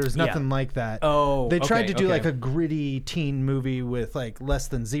 there's nothing like that. Oh, they tried okay, to do okay. like a gritty teen movie with like less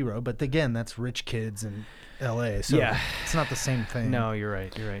than zero, but again, that's rich kids in L.A. So Yeah. it's not the same thing. No, you're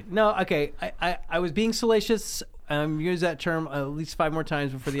right. You're right. No, okay. I was being salacious. Use that term at least 5 more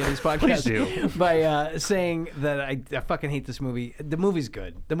times before the end of this podcast. Please do. By saying that I fucking hate this movie. The movie's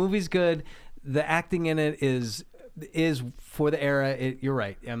good. The movie's good. The acting in it is for the era. You're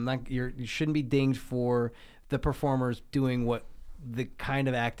right. You shouldn't be dinged for the performers doing what the kind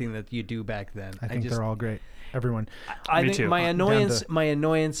of acting that you do back then. I think they're all great. Everyone. I Me think too. my Down annoyance to- my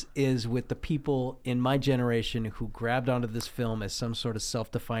annoyance is with the people in my generation who grabbed onto this film as some sort of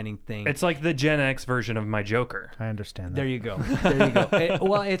self-defining thing. It's like the Gen X version of my Joker. I understand that. There you go. There you go.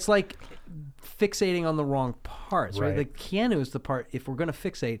 Well, it's like fixating on the wrong parts, right? Right. Like Keanu is the part. If we're gonna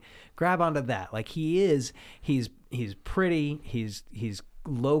fixate, grab onto that. Like he's pretty. He's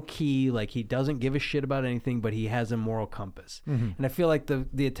low key. Like he doesn't give a shit about anything, but he has a moral compass. And I feel like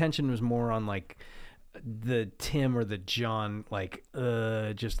the attention was more on like the Tim or the John, like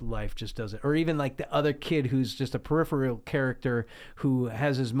just life just doesn't, or even like the other kid who's just a peripheral character who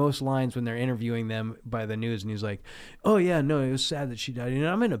has his most lines when they're interviewing them by the news, and he's like, oh yeah, no, it was sad that she died, and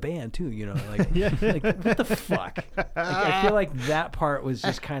I'm in a band too, you know, like like what the fuck. Like, I feel like that part was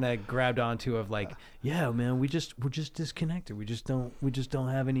just kind of grabbed onto of like, yeah man, we're just disconnected, we just don't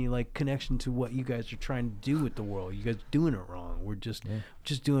have any like connection to what you guys are trying to do with the world, you guys are doing it wrong, we're just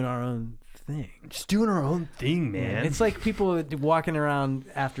doing our own thing. Just doing our own thing, Man, it's like people walking around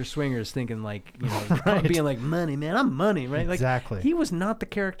after Swingers thinking like, you know, being like, money, man, I'm money, right? Like, Exactly. he was not the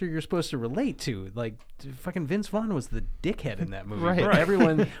character you're supposed to relate to. Like, fucking Vince Vaughn was the dickhead in that movie. Right. But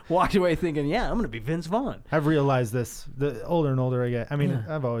everyone walked away thinking, yeah, I'm going to be Vince Vaughn. I've realized this the older and older I get. I mean,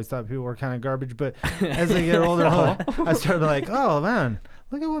 I've always thought people were kind of garbage, but as they get older and older, I started like, oh man,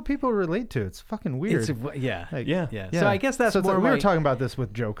 Look at what people relate to. It's fucking weird. Yeah. Like, Yeah. So I guess that's So it's more like, we my- were talking about this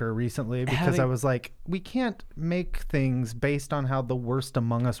with Joker recently because Having- I was like, we can't make things based on how the worst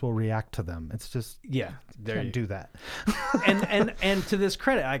among us will react to them. It's just can't do that. and to this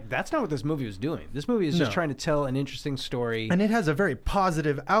credit, that's not what this movie was doing. This movie is just No. trying to tell an interesting story. And it has a very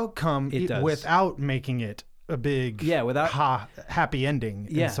positive outcome It does. without making it a big without happy ending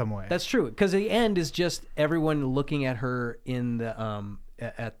in some way. That's true, because the end is just everyone looking at her in the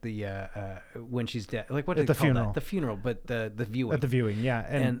at the when she's dead. Like what do At they the call funeral. that? The funeral, but the viewing. At the viewing, yeah.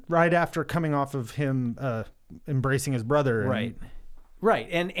 And And- right after coming off of him embracing his brother. Right. Right.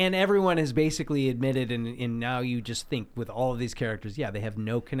 And everyone has basically admitted, and now you just think with all of these characters, they have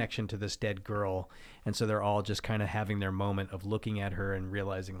no connection to this dead girl. And so they're all just kind of having their moment of looking at her and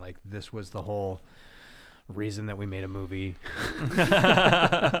realizing, like, this was the whole reason that we made a movie.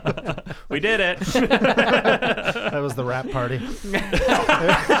 We did it. That was the rap party.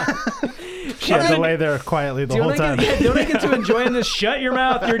 She had to lay there quietly the whole time. Don't I get to enjoy this? Shut your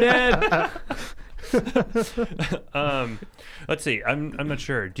mouth. You're dead. Let's see. I'm not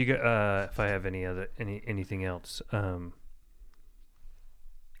sure. Do you if I have anything else?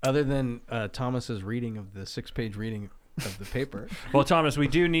 Other than Thomas's reading of the 6-page reading of the paper. Well, Thomas, we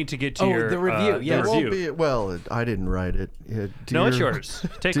do need to get to your the review. the Yeah, review. I didn't write it. No, it's yours.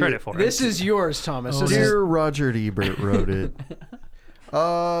 Take credit for it. This is yours, Thomas. This Dear Roger Ebert wrote it.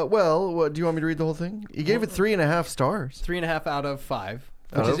 What, do you want me to read the whole thing? He gave it 3.5 stars. 3.5 out of 5.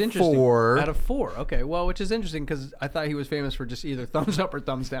 Which Out is of interesting. 4. Out of 4. Okay. Well, which is interesting because I thought he was famous for just either thumbs up or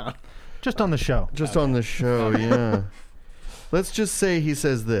thumbs down. Just on the show. Just on the show, yeah. Let's just say he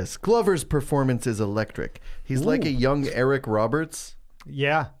says this. Glover's performance is electric. He's like a young Eric Roberts.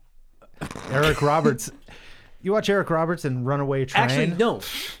 Yeah. Eric Roberts. You watch Eric Roberts in Runaway Train? Actually, no.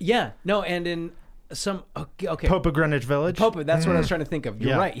 Yeah. No, and in some... Okay. Pope of Greenwich Village? Pope, that's what I was trying to think of.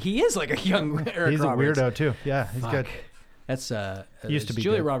 You're right. He is like a young Eric He's Roberts. a weirdo, too. Yeah, he's good. That's Used to be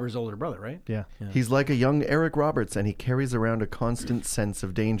Julia good. Roberts' older brother, right? Yeah. He's like a young Eric Roberts, and he carries around a constant sense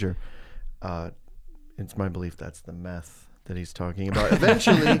of danger. It's my belief that's the meth that he's talking about.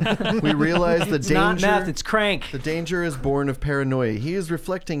 Eventually, we realize the It's danger... not meth, it's crank. The danger is born of paranoia. He is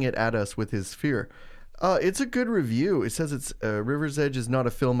reflecting it at us with his fear. It's a good review. It says it's River's Edge is not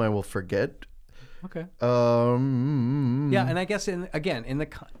a film I will forget. Okay. Yeah, and I guess in the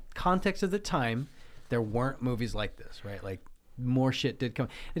context of the time, there weren't movies like this, right? Like more shit did come.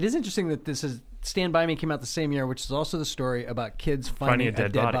 It is interesting that this is Stand By Me came out the same year, which is also the story about kids finding a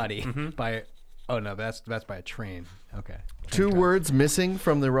dead body by. Oh no, that's by a train. Okay. 2 words missing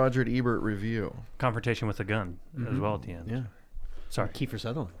from the Roger Ebert review. Confrontation with a gun as well at the end. Yeah. Sorry. Kiefer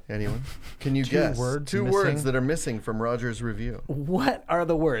Sutherland. Anyone? Can you 2 guess? words 2 missing? words that are missing from Roger's review. What are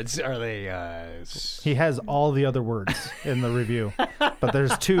the words? Are they? He has all the other words in the review, but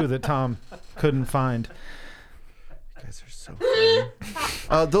there's 2 that Tom couldn't find. You guys are so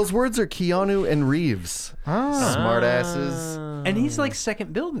funny. Those words are Keanu and Reeves. Smart asses. And he's like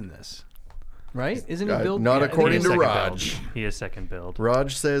second build in this, right? Isn't he build? Not Yeah, according He is to second Raj. build. He is second build.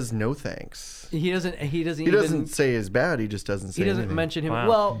 Raj says no thanks. He doesn't. He doesn't. He even, doesn't say it's bad. He just doesn't say He doesn't anything. mention him. Wow.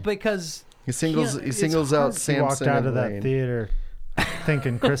 Well, because He singles it's out hard. He Samson walked out and of that Wayne. theater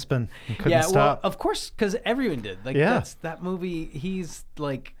thinking Crispin and couldn't yeah, stop. well, of course, because everyone did. Like, Yeah. that's that movie. He's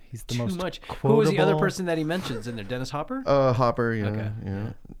like He's the too most much. Who was the other quotable- person that he mentions in there? Dennis Hopper. Hopper, yeah, Okay. yeah,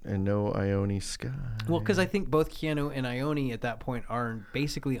 and no Ione Sky. Well, because I think both Keanu and Ione at that point are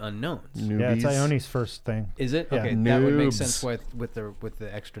basically unknowns. Yeah, it's Newbies. Ione's first thing. Is it? Yeah. Okay, that would make Noobs. sense with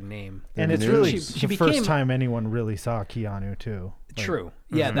the extra name. And it's Noobs. really She the became- first time anyone really saw Keanu, too. Like, True.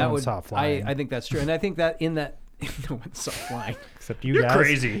 Yeah, no that one would. saw Flying. I think that's true, and I think that in that no one saw Flying. Except you You're guys.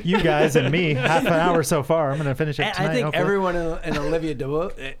 crazy. You guys and me. Half an hour so far. I'm going to finish it And tonight. I think hopefully. everyone in Olivia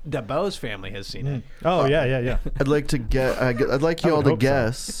DeBoe's family has seen it. Oh, yeah. I'd like to get. I'd like you I all would to hope so.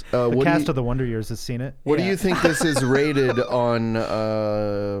 guess. The What do cast you, of The Wonder Years has seen it. what do Yeah. you think this is rated on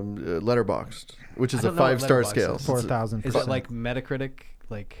Letterboxd, which is I a don't know what 5-star Letterboxd scale? is. 4,000%. Is it like Metacritic?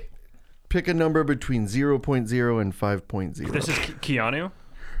 Like Pick a number between 0.0 and 5.0. This is Keanu.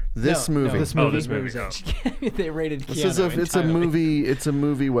 This No, movie. This Oh, movie. this movie. Oh. they rated This Keanu is it's a entirely. movie. It's a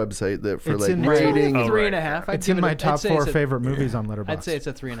movie website that for It's like in my- rating. Oh, Three right. and a half. I'd It's give in it my I'd top say 4 it's a- favorite movies on Letterboxd. I'd say it's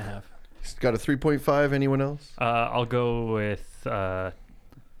a 3.5. It's got a 3.5. Anyone else? I'll go with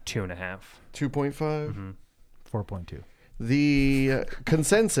 2.5. 2.5. 4.2. The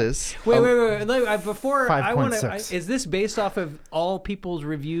consensus. Wait. Before I want to, 5.6. is this based off of all people's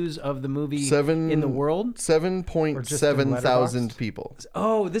reviews of the movie Seven- in the world? 7.7 thousand people.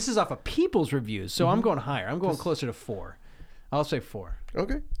 Oh, this is off of people's reviews. So Mm-hmm. I'm going higher. I'm going closer to 4. I'll say 4.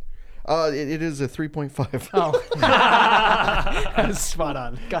 Okay. It is a 3.5. Oh, that's spot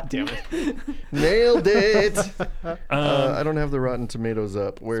on. God damn it. Nailed it. I don't have the Rotten Tomatoes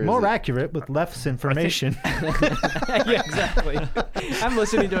up. Where is More it? accurate with less information. Yeah, exactly. I'm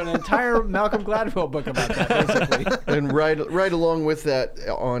listening to an entire Malcolm Gladwell book about that, basically. And right along with that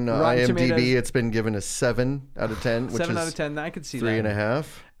on Rotten IMDb, Tomatoes. It's been given a 7 out of 10, which 7 is out of 10. I could see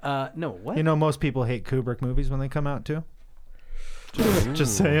 3.5. No, what? You know, most people hate Kubrick movies when they come out too.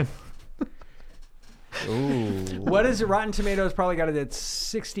 Just saying. Ooh. What is it? Rotten Tomatoes probably got it at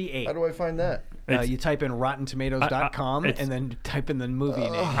 68. How do I find that? You type in RottenTomatoes.com it's- and then type in the movie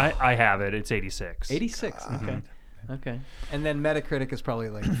name. I have it. It's 86. 86. Okay. Okay. And then Metacritic is probably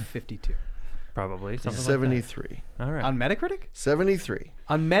like 52. Probably. Something 73. like that. All right. On Metacritic? 73.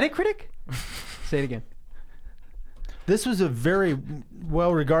 On Metacritic? Say it again. This was a very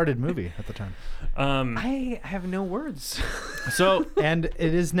well-regarded movie at the time, I have no words. So and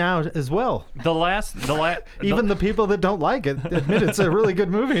it is now as well. Even the people that don't like it admit it's a really good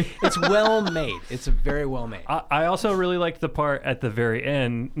movie. It's well made. It's very well made. I also really liked the part at the very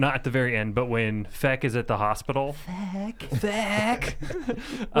end, not at the very end, but when Feck is at the hospital. Feck.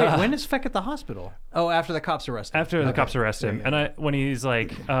 Wait, when is Feck at the hospital? Oh, after the cops arrest him. After the cops arrest him, and when he's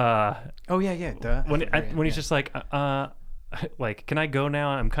like, oh yeah, duh. when he's just like, like, can I go now?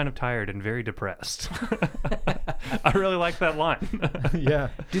 I'm kind of tired and very depressed. I really like that line. Yeah.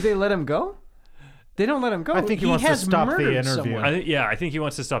 Do they let him go? They don't let him go. I think he wants to has stop the murdered interview. someone. I think he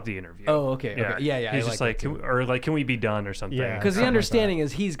wants to stop the interview. Oh, okay. Yeah. He's I just like like, can we be done or something? Yeah. because the something like understanding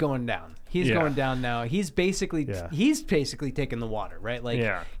is he's going down. He's Yeah. going down now. He's basically Yeah. taking the water, right? Like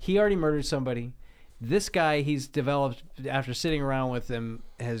Yeah. he already murdered somebody. This guy he's developed after sitting around with him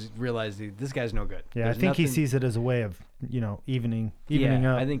has realized this guy's no good. Yeah, There's I think he nothing- sees it as a way of, evening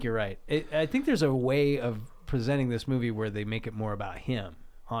up. I think you're right. I think there's a way of presenting this movie where they make it more about him.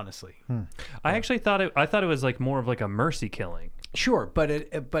 Honestly, I actually thought it was like more of like a mercy killing. sure,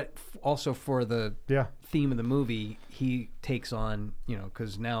 but also for the Yeah. theme of the movie, he takes on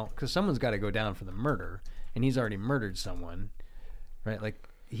because someone's got to go down for the murder, and he's already murdered someone, right? Like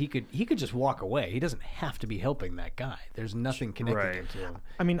he could just walk away. He doesn't have to be helping that guy. There's nothing connected to him.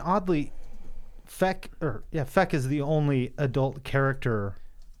 I mean, oddly, Feck is the only adult character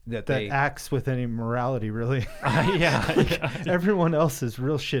That that they acts with any morality, really. Yeah. Everyone else is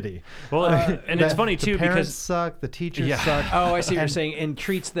real shitty. Well, and it's funny too the parents because suck, the teachers Yeah. suck. Oh, I see what you're And- saying, and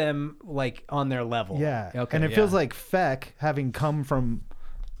treats them like on their level. Yeah, Okay. and it feels like Feck, having come from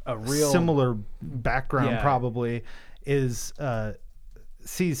a real similar background, Yeah. probably is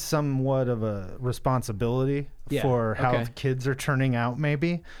sees somewhat of a responsibility Yeah, for how okay. kids are turning out.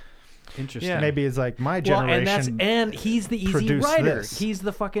 Maybe, interesting. maybe it's like my Well, generation. and he's the easy produced writer. this. He's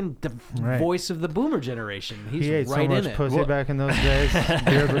the fucking Right. voice of the boomer generation. He's he ate right so much in it. pussy back in those days.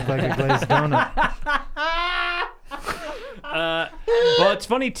 Beard looked like a glazed donut. well, it's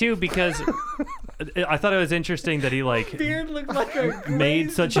funny too because I thought it was interesting that he like Beard looked like a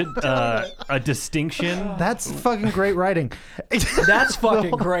made such a distinction. That's fucking great writing. That's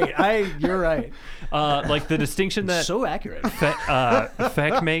fucking great. You're right. Like the distinction that So accurate.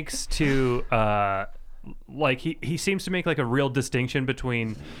 Feck makes to like he seems to make like a real distinction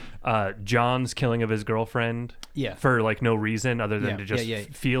between John's killing of his girlfriend Yeah. for like no reason other than Yeah, to just yeah.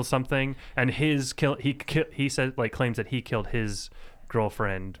 feel something, and his kill he said like claims that he killed his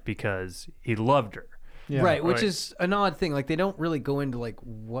girlfriend because he loved her. Yeah. Right, which Right. is an odd thing. Like they don't really go into like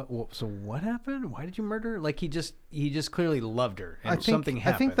what happened? Why did you murder her? Like he just clearly loved her and something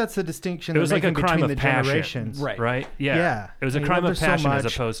happened. I think that's the distinction. It was they're like a making crime between of the passion, generations. Right. Right? Yeah. Yeah. It was a And crime you of love her so passion as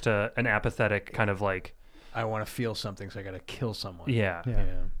much. opposed to an apathetic kind of like I want to feel something, so I got to kill someone. yeah. Yeah.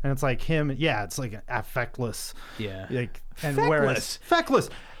 And it's like him. Yeah, it's like an affectless. Yeah. Like and Feckless. whereas feckless.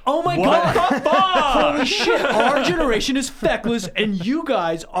 Oh my god! Holy shit! Our generation is feckless, and you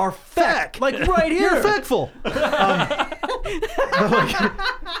guys are feck. Like right here. You're feckful.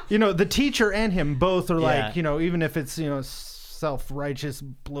 The teacher and him both are like, Yeah. even if it's self-righteous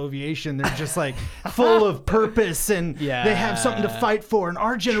bloviation, they're just like full of purpose and Yeah. they have something to fight for. And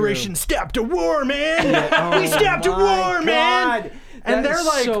our generation stepped to war, man. Oh We stepped to my war, man. God. And That they're is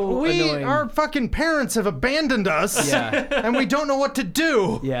like, so annoying. our fucking parents have abandoned us, Yeah. and we don't know what to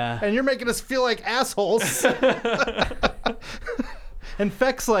do. Yeah. And you're making us feel like assholes. And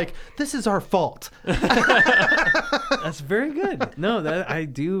Feck's like, this is our fault. That's very good. No, I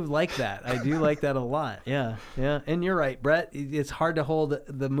do like that. I do like that a lot. Yeah, yeah. And you're right, Brett. It's hard to hold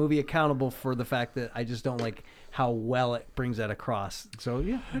the movie accountable for the fact that I just don't like how well it brings that across. So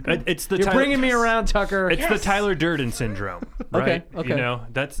yeah, It's the you're bringing me around, Tucker. It's the Tyler Durden syndrome, right? Okay. You know,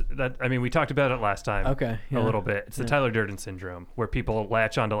 that. I mean, we talked about it last time. Okay, a yeah. little bit. It's the Tyler Durden syndrome, where people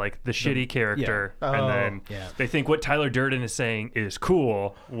latch onto like the shitty character, Oh, and then yeah. they think what Tyler Durden is saying is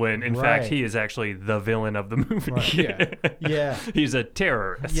cool, when in fact he is actually the villain of the movie. Yeah. Yeah. He's a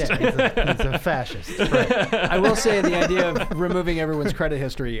terrorist. Yeah, he's a fascist. Right. I will say the idea of removing everyone's credit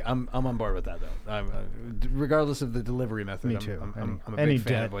history, I'm on board with that though. I'm, regardless of the delivery method. Me too. I'm a Any big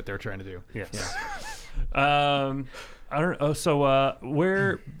fan debt. of what they're trying to do. Yes. I don't know. So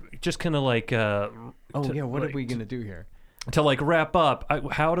we're just kind of like. Oh to, yeah, what like, are we gonna do here? To like wrap up,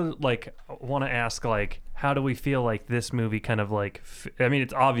 how do like want to ask like how do we feel like this movie kind of like I mean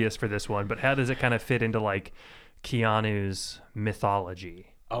it's obvious for this one, but how does it kind of fit into like Keanu's mythology?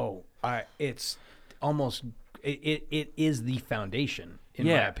 Oh, it's almost it is the foundation in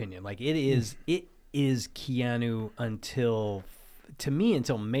my opinion. Like it is Keanu until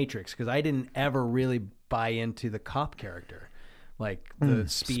Matrix, because I didn't ever really buy into the cop character. Like the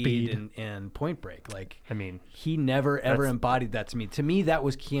speed. And Point Break. Like, I mean, he never ever embodied that to me. To me, that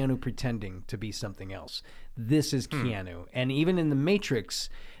was Keanu pretending to be something else. This is Keanu. And even in the Matrix,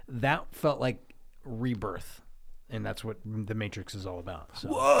 that felt like rebirth. And that's what the Matrix is all about. So.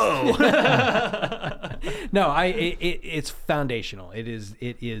 Whoa! No, it's foundational. It is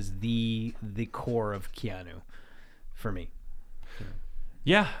the core of Keanu for me.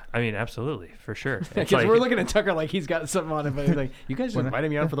 Yeah, I mean, absolutely, for sure. Because we're looking at Tucker like he's got something on him, but he's like, you guys just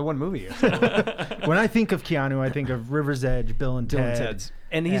invited me on for the one movie. When I think of Keanu, I think of River's Edge, Bill and Ted.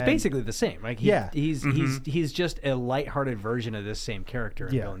 And he's basically the same. Like he's just a lighthearted version of this same character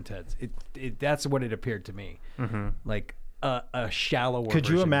in Bill and Ted's. That's what it appeared to me. Like a shallower Could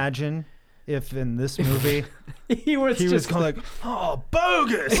you version. imagine if in this movie he was going like, oh,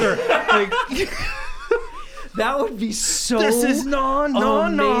 bogus, or like. That would be so This is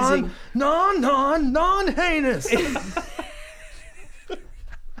amazing. non-heinous.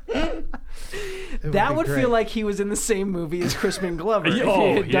 That would feel like he was in the same movie as Crispin Glover if he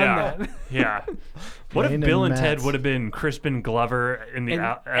had done that. Yeah. What if Wayne Bill and and Ted Matt's. would have been Crispin Glover in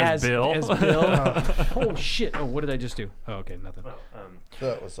the as Bill? As Bill. Oh shit! Oh, what did I just do? Oh, okay, nothing.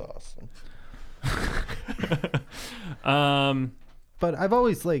 That was awesome. But I've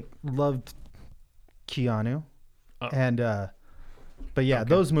always loved Keanu, and but yeah,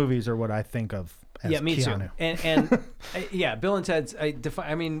 those movies are what I think of as me Keanu. too. And yeah, Bill and Ted's.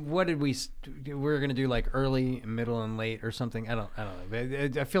 I mean, what did we? We're gonna do like early, middle, and late or something. I don't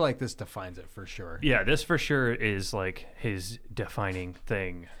know. I feel like this defines it for sure. Yeah, this for sure is like his defining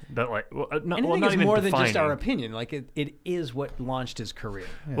thing. That like, And I think it's more than just our opinion. Like it is what launched his career.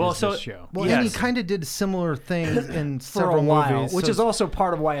 Well, so this show. Well, and he kind of did similar things in for several a while, movies, which so is also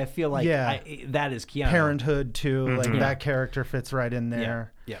part of why I feel like Yeah. that is Keanu. Parenthood too. Like that character fits right in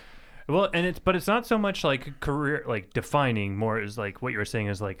there. Yeah. Well, and it's not so much like career, like defining. More is like what you were saying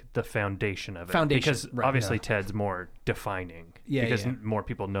is like the foundation of it. Foundation, because right, obviously Ted's more defining. Yeah, because yeah. more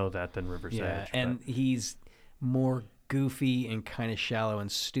people know that than River's Yeah, Edge. and he's more goofy and kind of shallow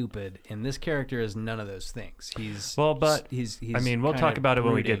and stupid. And this character is none of those things. He's I mean, we'll kinda talk about it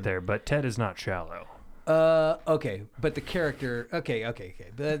when we brooding. get there. But Ted is not shallow. Okay, but the character. Okay.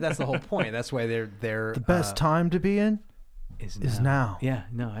 But that's the whole point. That's why they're The best time to be in is now. Yeah,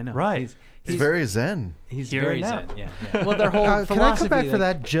 no, I know. Right. He's very zen. He's Here very and zen. Yeah. Well, their whole philosophy. Can I come back for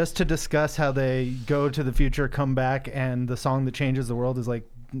that just to discuss how they go to the future, come back, and the song that changes the world is like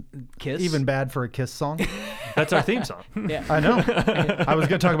Kiss? even bad for a Kiss song? That's our theme song. Yeah. I know. I was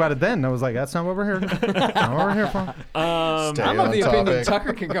going to talk about it then. And I was like, that's not what we're here. Not what we're here for. Stay I'm on of the opinion topic.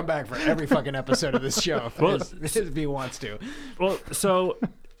 Tucker can come back for every fucking episode of this show if he wants to. Well, so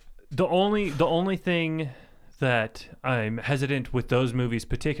the only thing that I'm hesitant with those movies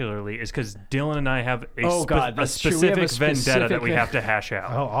particularly is because Dylan and I have a that's true. We have a specific vendetta that specific we have to hash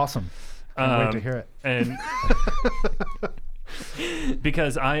out. Oh, awesome. Can't wait to hear it. And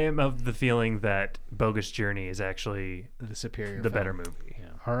because I am of the feeling that Bogus Journey is actually The superior, the film. better movie.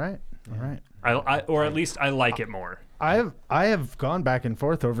 All right. Or at least I like it more. I have gone back and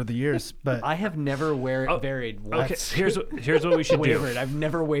forth over the years, but I have never varied once. Okay, here's what we should do. wavered. I've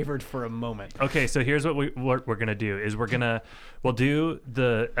never wavered for a moment. Okay, so here's what we're gonna do is we'll do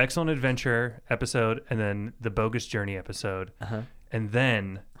the Excellent Adventure episode and then the Bogus Journey episode, and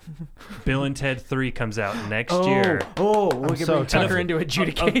then Bill and Ted 3 comes out next year. Oh, we can so bring Tucker into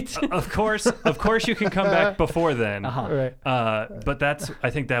adjudicate. Of course, you can come back before then. right. But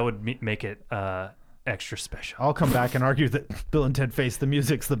I think that would make it extra special. I'll come back and argue that Bill and Ted Face the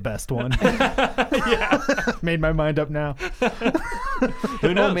Music's the best one. Made my mind up now.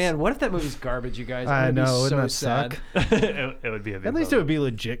 Who knows? Oh man, what if that movie's garbage, you guys? I It would be know, so wouldn't that sad. suck? It would be a big At least it bummer. would be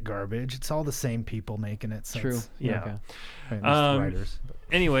legit garbage. It's all the same people making it. So True. Yeah. Okay. At least writers.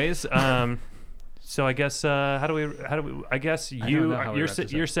 Anyways, so I guess how do we? I guess don't know how we wrap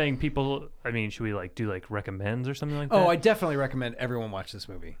this you're up. saying people. I mean, should we like do like recommends or something like that? Oh, I definitely recommend everyone watch this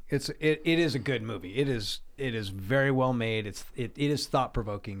movie. It is a good movie. It is very well made. It is thought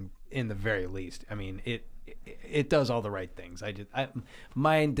provoking in the very least. I mean, it does all the right things.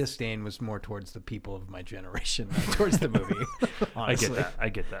 My disdain was more towards the people of my generation, not towards the movie. Honestly. I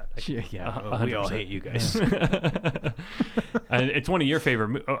get that. Yeah, well, we all 100%. hate you guys. And it's one of your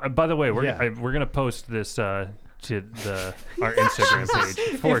favorite. By the way, we're gonna post this to our Instagram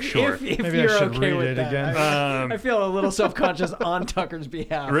page for sure. If Maybe I you're should okay read with it that. again. I feel a little self-conscious on Tucker's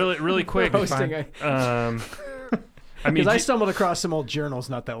behalf. Really quick. Hosting I mean, Because I stumbled across some old journals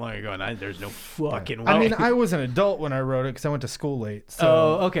not that long ago, and there's no fucking way. I mean, I was an adult when I wrote it because I went to school late. So,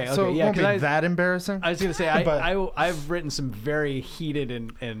 Oh, okay, So it yeah, won't be 'cause that embarrassing. I was going to say, But- I've written some very heated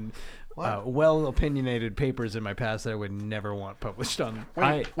and well opinionated papers in my past that I would never want published on.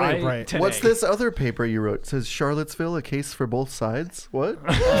 right. Today. What's this other paper you wrote? It says Charlottesville, a case for both sides. What?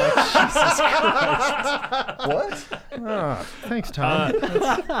 What? Oh, thanks, Tom.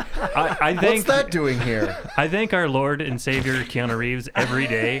 I What's think that doing here? I thank our Lord and Savior Keanu Reeves every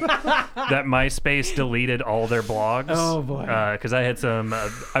day that MySpace deleted all their blogs. Oh, boy. Because I had some.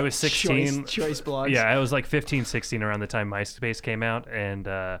 I was 16. Choice blogs. Yeah, I was like 15, 16 around the time MySpace came out, and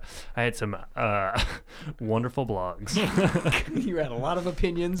I had some wonderful blogs. You had a lot of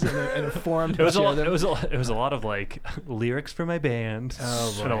opinions and a forum to It was share a, them. it was a lot of like lyrics for my band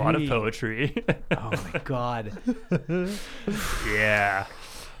and a lot of poetry. Oh my God. Yeah.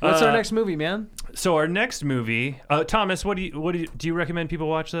 What's our next movie, man? So our next movie, Thomas, do you recommend people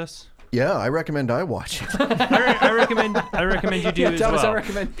watch this? Yeah, I recommend I watch it. I recommend you do as Thomas, well. I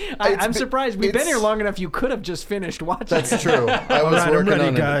recommend. I'm surprised we've been here long enough. You could have just finished watching. That's it. true. I was right, I'm working ready,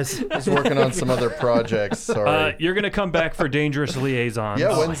 on guys. I was working on some other projects. Sorry. You're gonna come back for Dangerous Liaisons.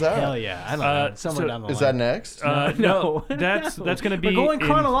 Yeah, when's that? Hell yeah! I don't know. Somewhere so down the Is line. that next? No, that's gonna be. We're going in-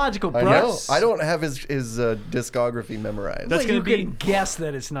 chronological, I bro. know. I don't have his discography memorized. That's But gonna you be. can guess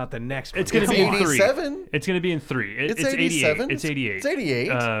that it's not the next one. It's gonna It's be in 3. 87? It's gonna be in 3. It's 88. 87? It's 88. It's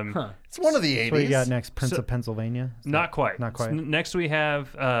 88. It's one of the 80s. What do you got next? Prince of Pennsylvania? Not quite. Not quite. Next we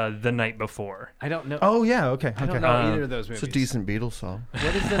have The Night Before. I don't know. Oh yeah. Okay. I don't Okay. know either of those movies. It's a decent Beatles song. What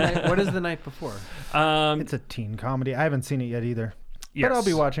is the night? What is the night before? It's a teen comedy. I haven't seen it yet either. But I'll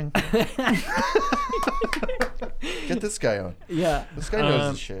be watching. Get this guy on. Yeah. This guy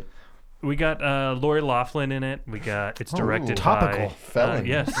knows his shit. We got Lori Loughlin in it. It's directed topical. by Felon.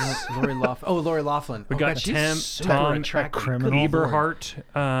 yes. Lori Loughlin. Oh, Lori Loughlin. We got Tom attractive. criminal. Eberhardt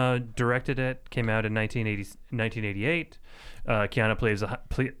directed it. Came out in 1988. Keanu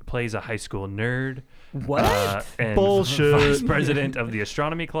plays a high school nerd. What? And Bullshit. Vice president of the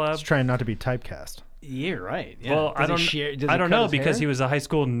astronomy club. Just trying not to be typecast. Yeah, right. Yeah. Well, Does he I don't know cut his because he hair? was a high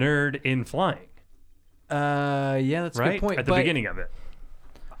school nerd in flying. Yeah, that's a Right good point. at the but beginning of it.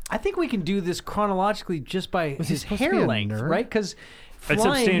 I think we can do this chronologically just by Was he his supposed to hair be a length, nerd? right? Because It's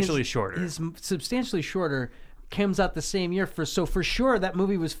substantially shorter. Is substantially shorter. Comes out the same year so for sure that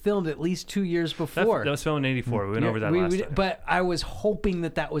movie was filmed at least 2 years before. That was filmed in '84. We went over that we- last we- time. But I was hoping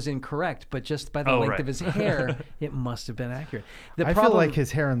that was incorrect. But just by the length right. of his hair, it must have been accurate. The I problem, feel like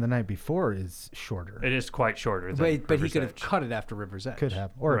his hair in the night before is shorter. It is quite shorter. Than but he River's could have Edge. cut it after River's Edge. Could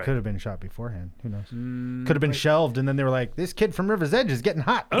have, or it Right. could have been shot beforehand. Who knows? Could have been shelved, and then they were like, "This kid from River's Edge is getting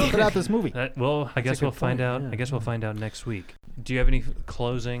hot. Put out this movie." Well, I guess a we'll good find point, out. yeah. I guess we'll find out next week. Do you have any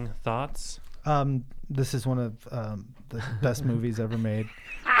closing thoughts? This is one of the best movies ever made.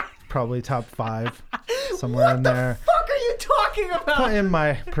 Probably top 5, somewhere in there. What are you talking about? In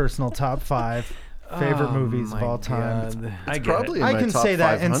my personal top 5 favorite movies of my all time. God. I get Probably it. in I my can top say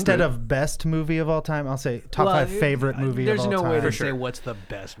that 500. instead of best movie of all time, I'll say top Well, 5 favorite movie There's of all no time. way to For say sure. what's the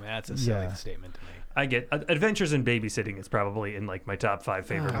best, man. That's a silly Yeah. statement to me. I get Adventures in Babysitting is probably in like my top 5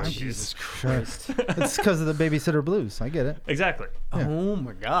 favorite movies. Jesus Sure. It's because of the Babysitter Blues. I get it. Exactly. Oh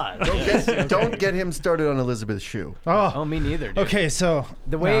my God. Don't get him started on Elizabeth Shue. Oh, me neither. Dude. Okay, so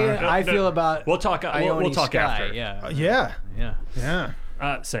The way I feel about We'll talk. We'll Ione talk Sky, after. Yeah.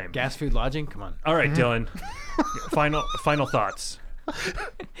 yeah. Same. Gas food lodging. Come on. All right, Dylan. Final thoughts.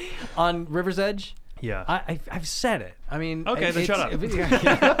 On River's Edge. Yeah. I've said it. I mean, Okay, then shut up. No,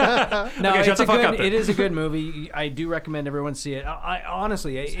 Okay, shut it's the a fuck good. up then. It is a good movie. I do recommend everyone see it. I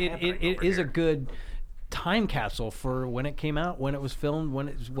honestly, it is a good time capsule for when it came out, when it was filmed,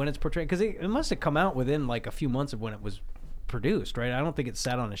 when it's portrayed. Because it must have come out within like a few months of when it was produced, right? I don't think it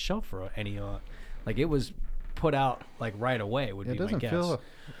sat on a shelf for any. Like it was put out like right away. Would It be my doesn't guess. feel.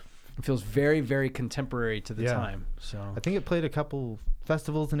 It feels very, very contemporary to the Yeah. time. So I think it played a couple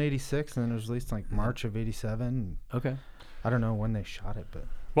festivals in '86, and then it was released in like March of '87. okay. I don't know when they shot it, but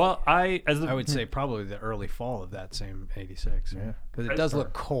Well, I would say probably the early fall of that same '86. Yeah. Because it does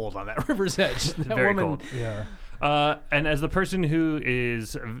look cold on that river's edge. That Very woman, cold. yeah. And as the person who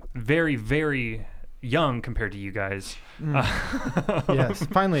is very, very young compared to you guys, Yes,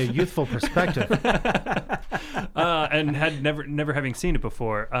 finally a youthful perspective. and had never having seen it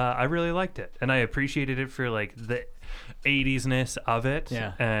before, I really liked it, and I appreciated it for like the 80s-ness of it,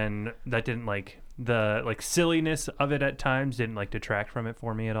 Yeah. and that didn't like the like silliness of it at times didn't like detract from it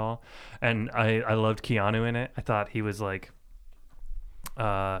for me at all, and I loved Keanu in it. I thought he was like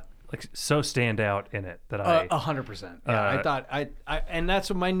so stand out in it that I 100%. Yeah, I thought I and that's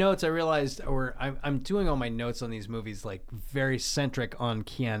what my notes. I realized, or I'm doing all my notes on these movies like very centric on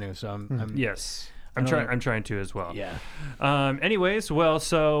Keanu. So I'm yes. I don't know. I'm trying to as well. Yeah. Anyways, well,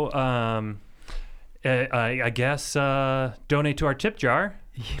 so I guess donate to our tip jar.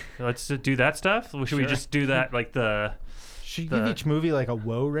 Let's do that stuff. Should we just do that like the Should you give each movie like a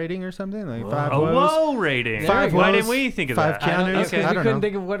whoa rating or something? Like 5 a woes? whoa rating? Five Why woes, didn't we think of 5 that? Keanu. Because I we don't couldn't know.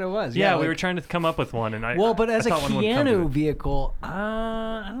 think of what it was. Yeah, we like- were trying to come up with one, and Well, but as a thought one would come to Keanu it. vehicle,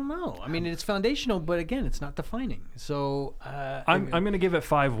 I don't know. I mean, it's foundational, but again, it's not defining. So I'm going to give it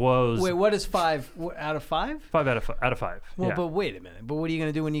 5 woes. Wait, what is 5 out of 5? 5 out of 5. Well, yeah. but wait a minute. But what are you going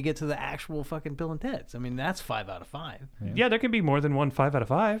to do when you get to the actual fucking Bill and Ted's? I mean, that's 5 out of 5. Yeah, there can be more than one 5 out of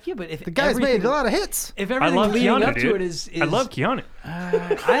 5. Yeah, but if The guy's made everything- a lot of hits. If I everything love leading Keanu, up dude. to it is I love Keanu.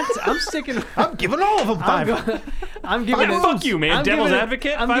 I'm sticking. I'm giving all of them 5. I'm giving Yeah, it. fuck you, man. I'm Devil's giving it-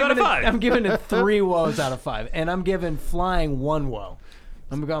 advocate, I'm 5 out of giving it- 5. I'm giving it 3 woes out of 5, and I'm giving Flying 1 woe.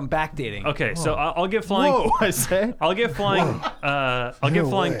 I'm going backdating. Okay, so I'll give Flying. Whoa, I say. I'll give Flying. I'll give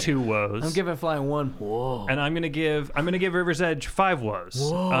Flying 2 woes. I'm giving Flying 1 whoa. And I'm gonna give River's Edge 5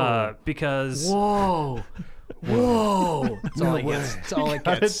 woes. Because Whoa. Whoa. That's all it gets. That's all it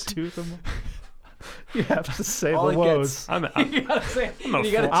gets. Do them. You have to say All the it woes. gets. I'm You gotta say it. I'm a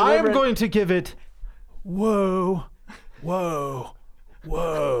You gotta fool. I am deliver it. going to give it whoa, whoa,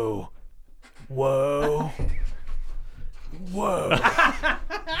 whoa, whoa, whoa.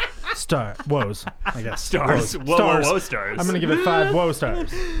 Star woes, I guess. stars. Woes. Whoa, Stars. whoa, stars. I'm gonna give it 5 woe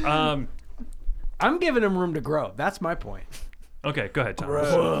stars. I'm giving him room to grow. That's my point. Okay, go ahead,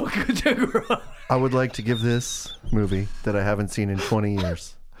 Thomas. Whoa. Good to grow. I would like to give this movie that I haven't seen in 20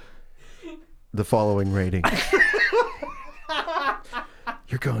 years the following rating.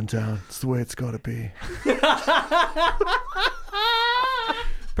 You're going down. It's the way it's got to be.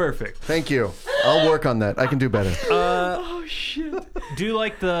 Perfect. Thank you. I'll work on that. I can do better. Oh shit. Do you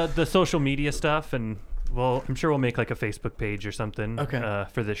like the social media stuff? And well, I'm sure we'll make like a Facebook page or something. Okay.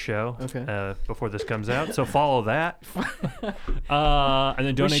 For this show. Okay. Before this comes out, so follow that. And then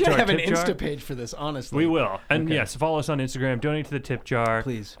We donate should to our have an tip jar. Insta page for this, honestly. We will. And Okay. yes, follow us on Instagram. Donate to the tip jar.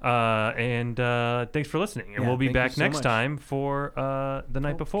 Please. And thanks for listening. And Yeah, we'll be thank you back so next much. time for the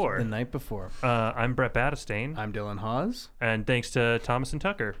night before. The night before. I'm Brett Battistane. I'm Dylan Hawes. And thanks to Thomas and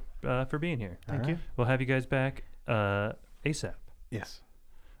Tucker for being here. Thank you. We'll have you guys back ASAP. Yes.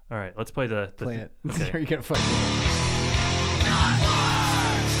 All right, let's play the Play it. Okay. Are you gonna fuck me?